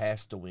mean, he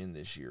has to win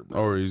this year,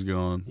 bro. Or he's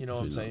gone. You know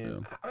what I'm If he don't,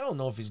 saying? yeah. I don't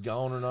know if he's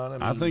gone or not. I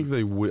mean, I think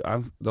they will.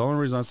 The only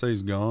reason I say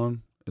he's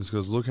gone is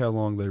because look how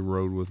long they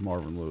rode with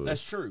Marvin Lewis.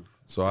 that's true.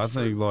 So I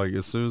think like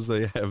as soon as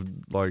they have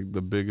like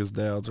the biggest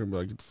doubts, they're gonna be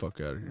like, get the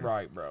fuck out of here.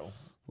 Right, bro.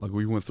 Like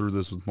we went through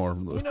this with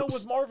Marvin Lewis. You know,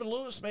 with Marvin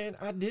Lewis, man,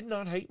 I did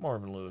not hate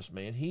Marvin Lewis,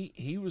 man.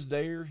 He was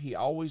there. He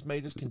always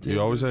made us contenders. He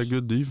always had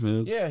good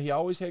defense. Yeah, he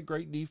always had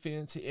great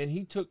defense, and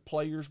he took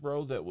players,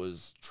 bro, that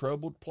was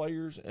troubled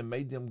players and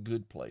made them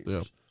good players.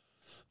 Yeah.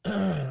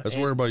 That's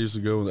where everybody used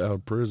to go out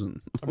of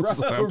prison. Right,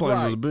 I'm playing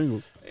right. for the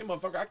Bengals. Hey,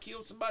 motherfucker, I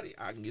killed somebody.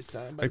 I can get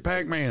signed by Hey,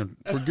 Pac-Man,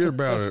 forget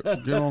about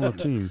it. Get on the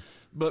team.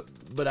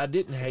 But I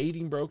didn't hate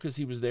him, bro, because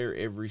he was there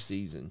every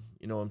season.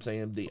 You know what I'm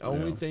saying? The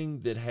only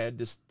thing that had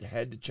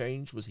to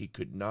change was he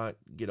could not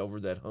get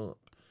over that hump.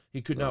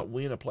 He could not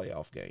win a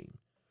playoff game.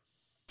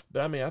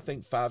 But I mean, I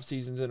think 5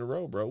 seasons in a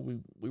row, bro,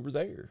 we were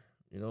there.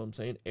 You know what I'm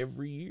saying?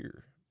 Every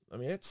year. I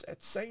mean, that's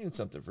saying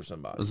something for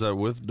somebody. Is that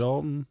with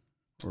Dalton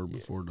or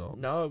before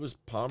Dalton? No, it was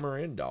Palmer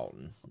and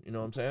Dalton. You know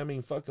what I'm saying? I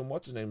mean, fucking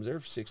what's his name was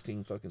there for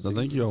 16 fucking I seasons.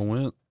 think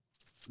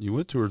you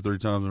went 2 or 3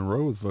 times in a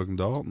row with fucking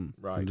Dalton.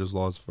 Right. And just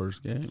lost the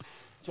first game.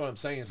 That's what I'm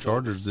saying. So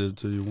Chargers did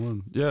till you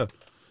won. Yeah.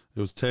 It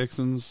was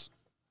Texans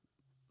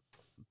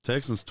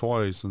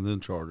twice, and then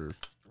Chargers.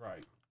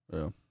 Right.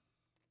 Yeah.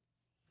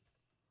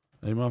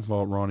 Ain't my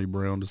fault Ronnie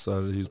Brown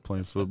decided he was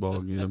playing football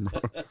again,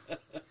 bro.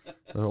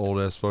 That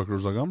old ass fucker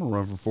was like, I'm gonna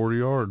run for 40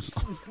 yards.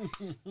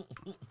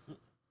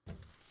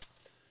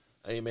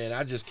 Hey, man,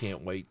 I just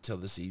can't wait till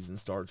the season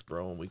starts,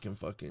 bro, and we can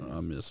fucking I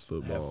miss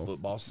football. have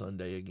football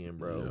Sunday again,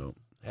 bro.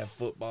 Yep. Have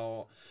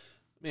football.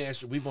 Let me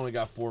ask you, we've only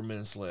got 4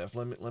 minutes left.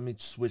 Let me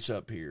switch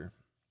up here.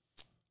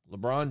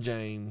 LeBron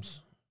James.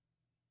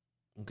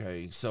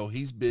 Okay, so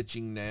he's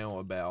bitching now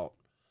about.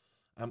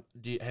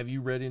 Have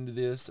you read into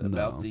this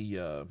about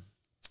the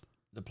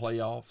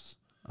playoffs?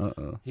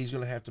 He's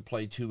gonna have to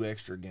play 2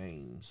 extra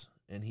games,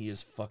 and he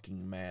is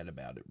fucking mad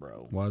about it,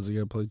 bro. Why does he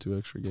got to play 2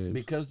 extra games?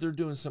 Because they're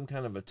doing some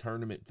kind of a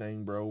tournament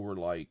thing, bro, where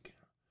like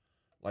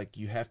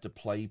you have to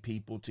play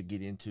people to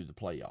get into the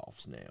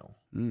playoffs now.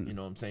 You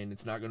know what I'm saying?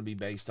 It's not going to be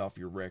based off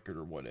your record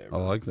or whatever. I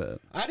like that.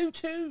 I do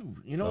too.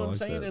 You know what I'm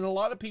saying? that. And a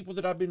lot of people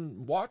that I've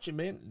been watching,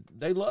 man,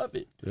 they love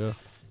it. Yeah.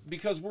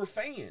 Because we're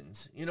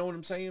fans. You know what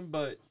I'm saying?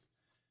 But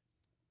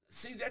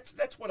see,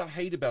 that's what I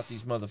hate about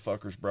these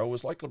motherfuckers, bro.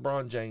 It's like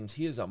LeBron James.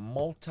 He is a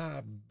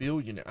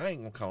multi-billionaire. I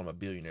ain't going to call him a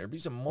billionaire, but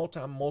he's a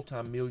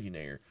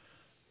multi-millionaire.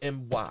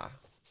 And why?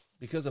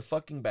 Because of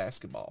fucking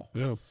basketball.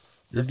 Yeah.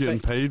 You're getting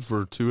paid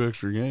for 2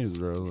 extra games,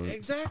 bro. Like,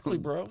 Exactly,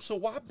 bro. So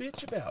why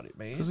bitch about it,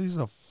 man? because he's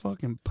a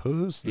fucking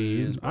puss, dude.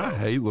 He is, bro. I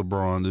hate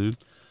LeBron, dude.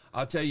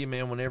 I'll tell you,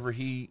 man, whenever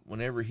he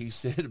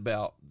said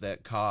about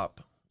that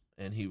cop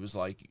and he was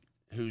like,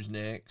 who's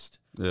next?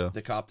 Yeah.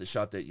 The cop that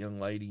shot that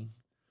young lady,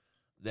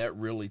 that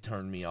really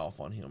turned me off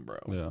on him, bro.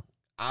 Yeah.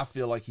 I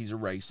feel like he's a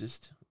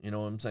racist. You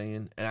know what I'm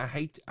saying? And I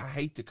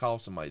hate to call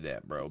somebody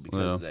that, bro,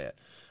 because of that.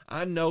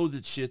 I know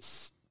that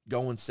shit's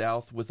going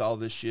south with all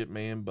this shit,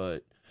 man,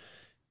 but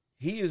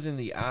he is in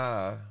the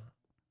eye.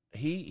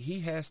 He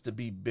has to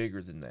be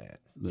bigger than that.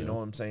 You know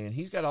what I'm saying?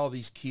 He's got all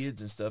these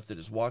kids and stuff that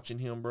is watching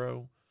him,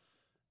 bro,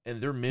 and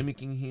they're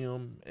mimicking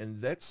him,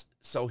 and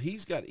so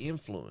he's got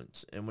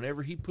influence. And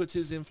whenever he puts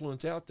his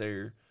influence out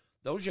there,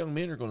 those young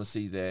men are going to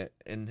see that,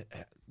 and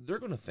they're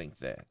going to think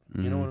that.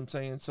 You know what I'm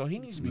saying? So he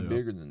needs to be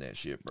bigger than that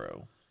shit,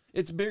 bro.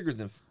 It's bigger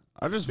than.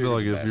 I just feel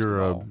like if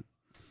you're I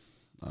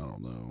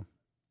don't know.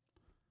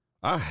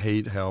 I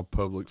hate how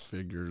public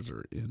figures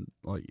are in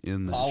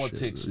that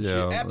Politics shit. and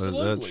Yeah, shit.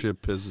 Absolutely. that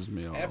shit pisses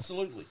me off.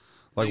 Absolutely.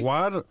 Like,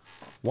 why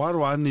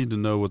do I need to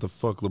know what the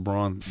fuck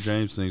LeBron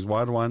James thinks?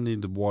 Why do I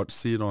need to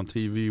see it on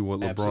TV what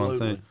LeBron Absolutely.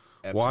 thinks?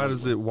 Why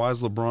does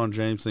LeBron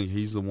James think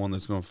he's the one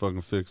that's going to fucking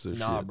fix this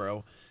shit? Nah,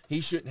 bro.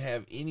 He shouldn't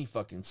have any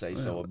fucking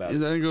say-so about it.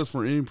 That goes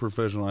for any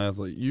professional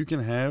athlete. You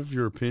can have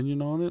your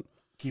opinion on it.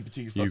 Keep it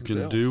to your fucking You can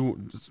self. do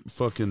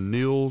fucking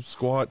kneel,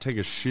 squat, take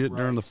a shit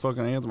during the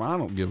fucking anthem. I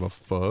don't give a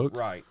fuck.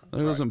 Right.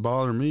 That doesn't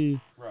bother me.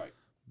 Right.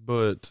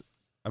 But,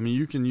 I mean,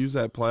 you can use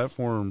that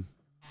platform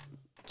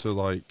to,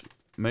 like,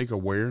 make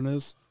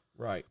awareness.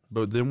 Right.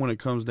 But then when it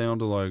comes down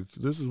to, like,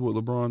 this is what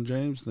LeBron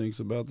James thinks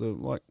about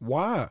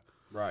why?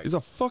 Right. He's a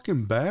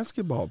fucking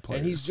basketball player.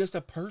 And he's just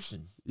a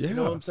person. Yeah. You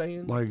know what I'm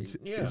saying? Like,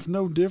 yeah. it's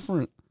no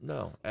different.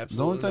 No, The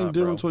absolutely only thing not,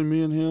 different bro. between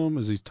me and him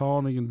is he's tall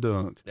and he can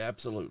dunk.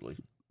 Absolutely.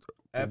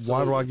 Why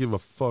Absolutely. do I give a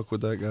fuck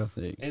what that guy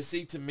thinks? And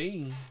see, to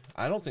me,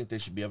 I don't think they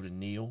should be able to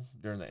kneel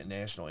during the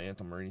national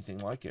anthem or anything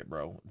like that,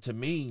 bro. To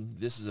me,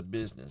 this is a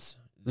business.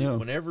 Yeah.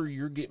 Whenever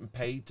you're getting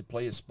paid to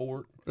play a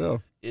sport, Yeah.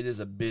 it is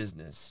a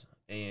business,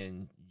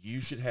 and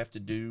you should have to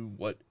do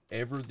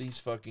whatever these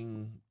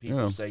fucking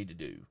people say to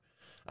do.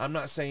 I'm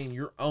not saying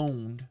you're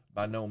owned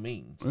by no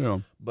means,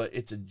 Yeah. but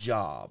it's a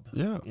job.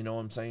 Yeah. You know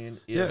what I'm saying?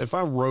 If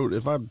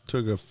I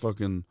took a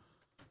fucking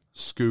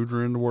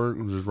scooter into work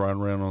and was just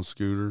riding around on a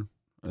scooter,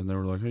 and they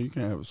were like, hey, you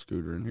can't have a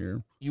scooter in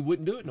here. You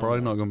wouldn't do it no Probably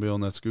more. not going to be on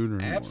that scooter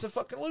anymore.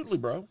 Absolutely,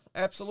 bro.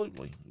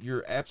 Absolutely.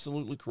 You're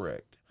absolutely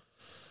correct.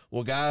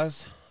 Well,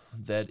 guys,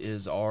 that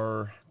is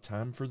our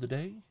time for the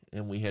day,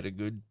 and we had a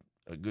good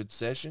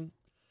session.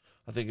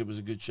 I think it was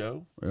a good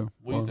show. Yeah.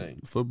 What do you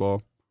think?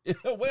 Football.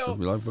 Well, If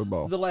you like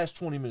football. the last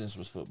 20 minutes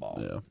was football.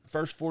 Yeah.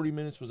 First 40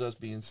 minutes was us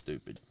being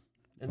stupid.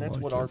 And that's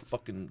like what it. our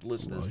fucking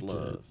listeners like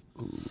love.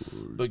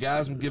 But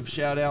guys, I'm going to give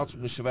shout outs. I'm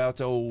going to shout out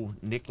to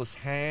old Nicholas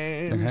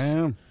Hams.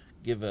 Ham.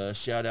 Give a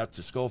shout out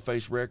to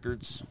Skullface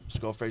Records,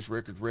 Skullface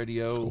Records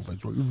Radio.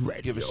 Skullface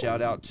Radio. Give a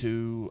shout out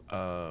to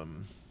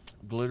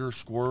Glitter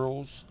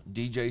Squirrels,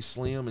 DJ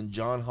Slim, and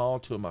John Hall,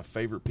 two of my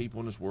favorite people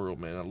in this world,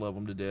 man. I love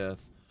them to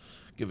death.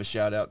 Give a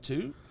shout out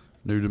to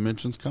New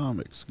Dimensions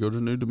Comics. Go to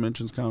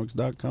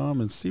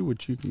newdimensionscomics.com and see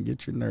what you can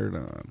get your nerd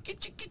on.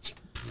 get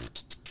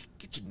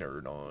your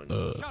nerd on.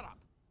 Shut up.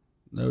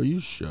 No, you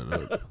shut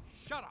up.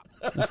 Shut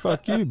up. Well,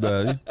 fuck you,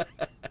 buddy.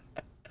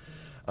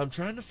 I'm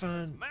trying to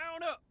find.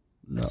 Mount up.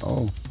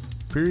 No.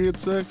 Period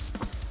 6?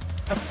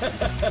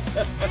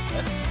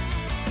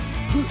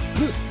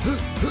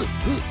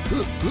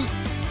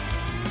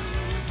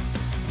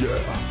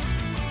 Yeah.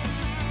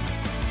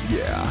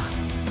 Yeah.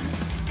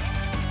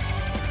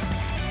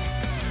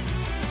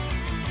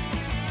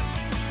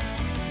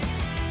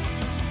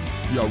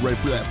 Y'all ready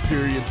for that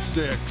period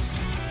 6?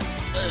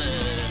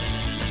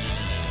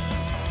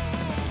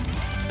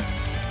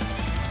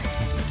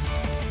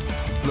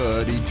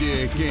 Bloody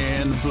dick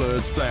and the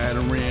blood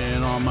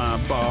splattering on my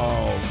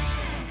balls.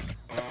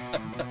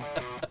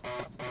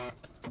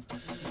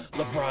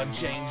 LeBron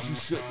James, you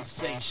shouldn't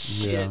say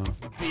shit, Yeah.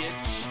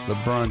 bitch.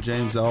 LeBron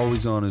James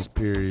always on his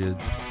period.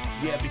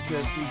 Yeah,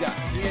 because he got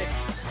hit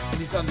and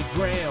he's on the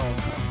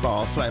ground.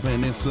 Ball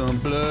slapping in some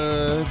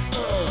blood.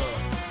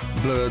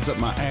 Blood's up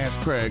my ass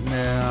crack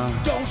now.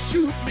 Don't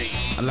shoot me.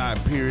 I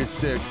like period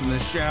 6 in the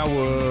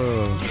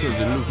shower. Cause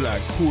it look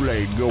like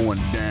Kool-Aid going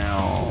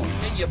down.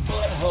 In your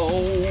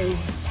butthole.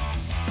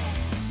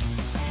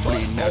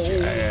 Bleeding out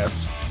your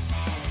ass.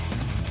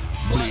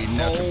 Bleeding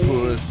out your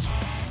puss.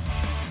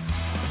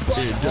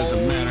 It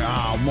doesn't matter,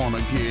 I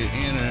wanna get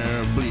in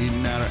her.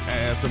 Bleeding out her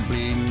ass or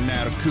bleeding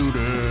out her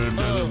cooter.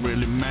 Doesn't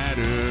really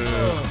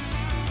matter.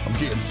 I'm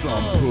getting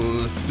some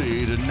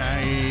pussy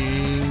tonight.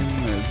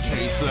 It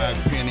tastes like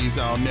pennies,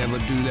 I'll never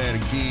do that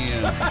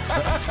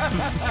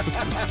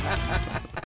again.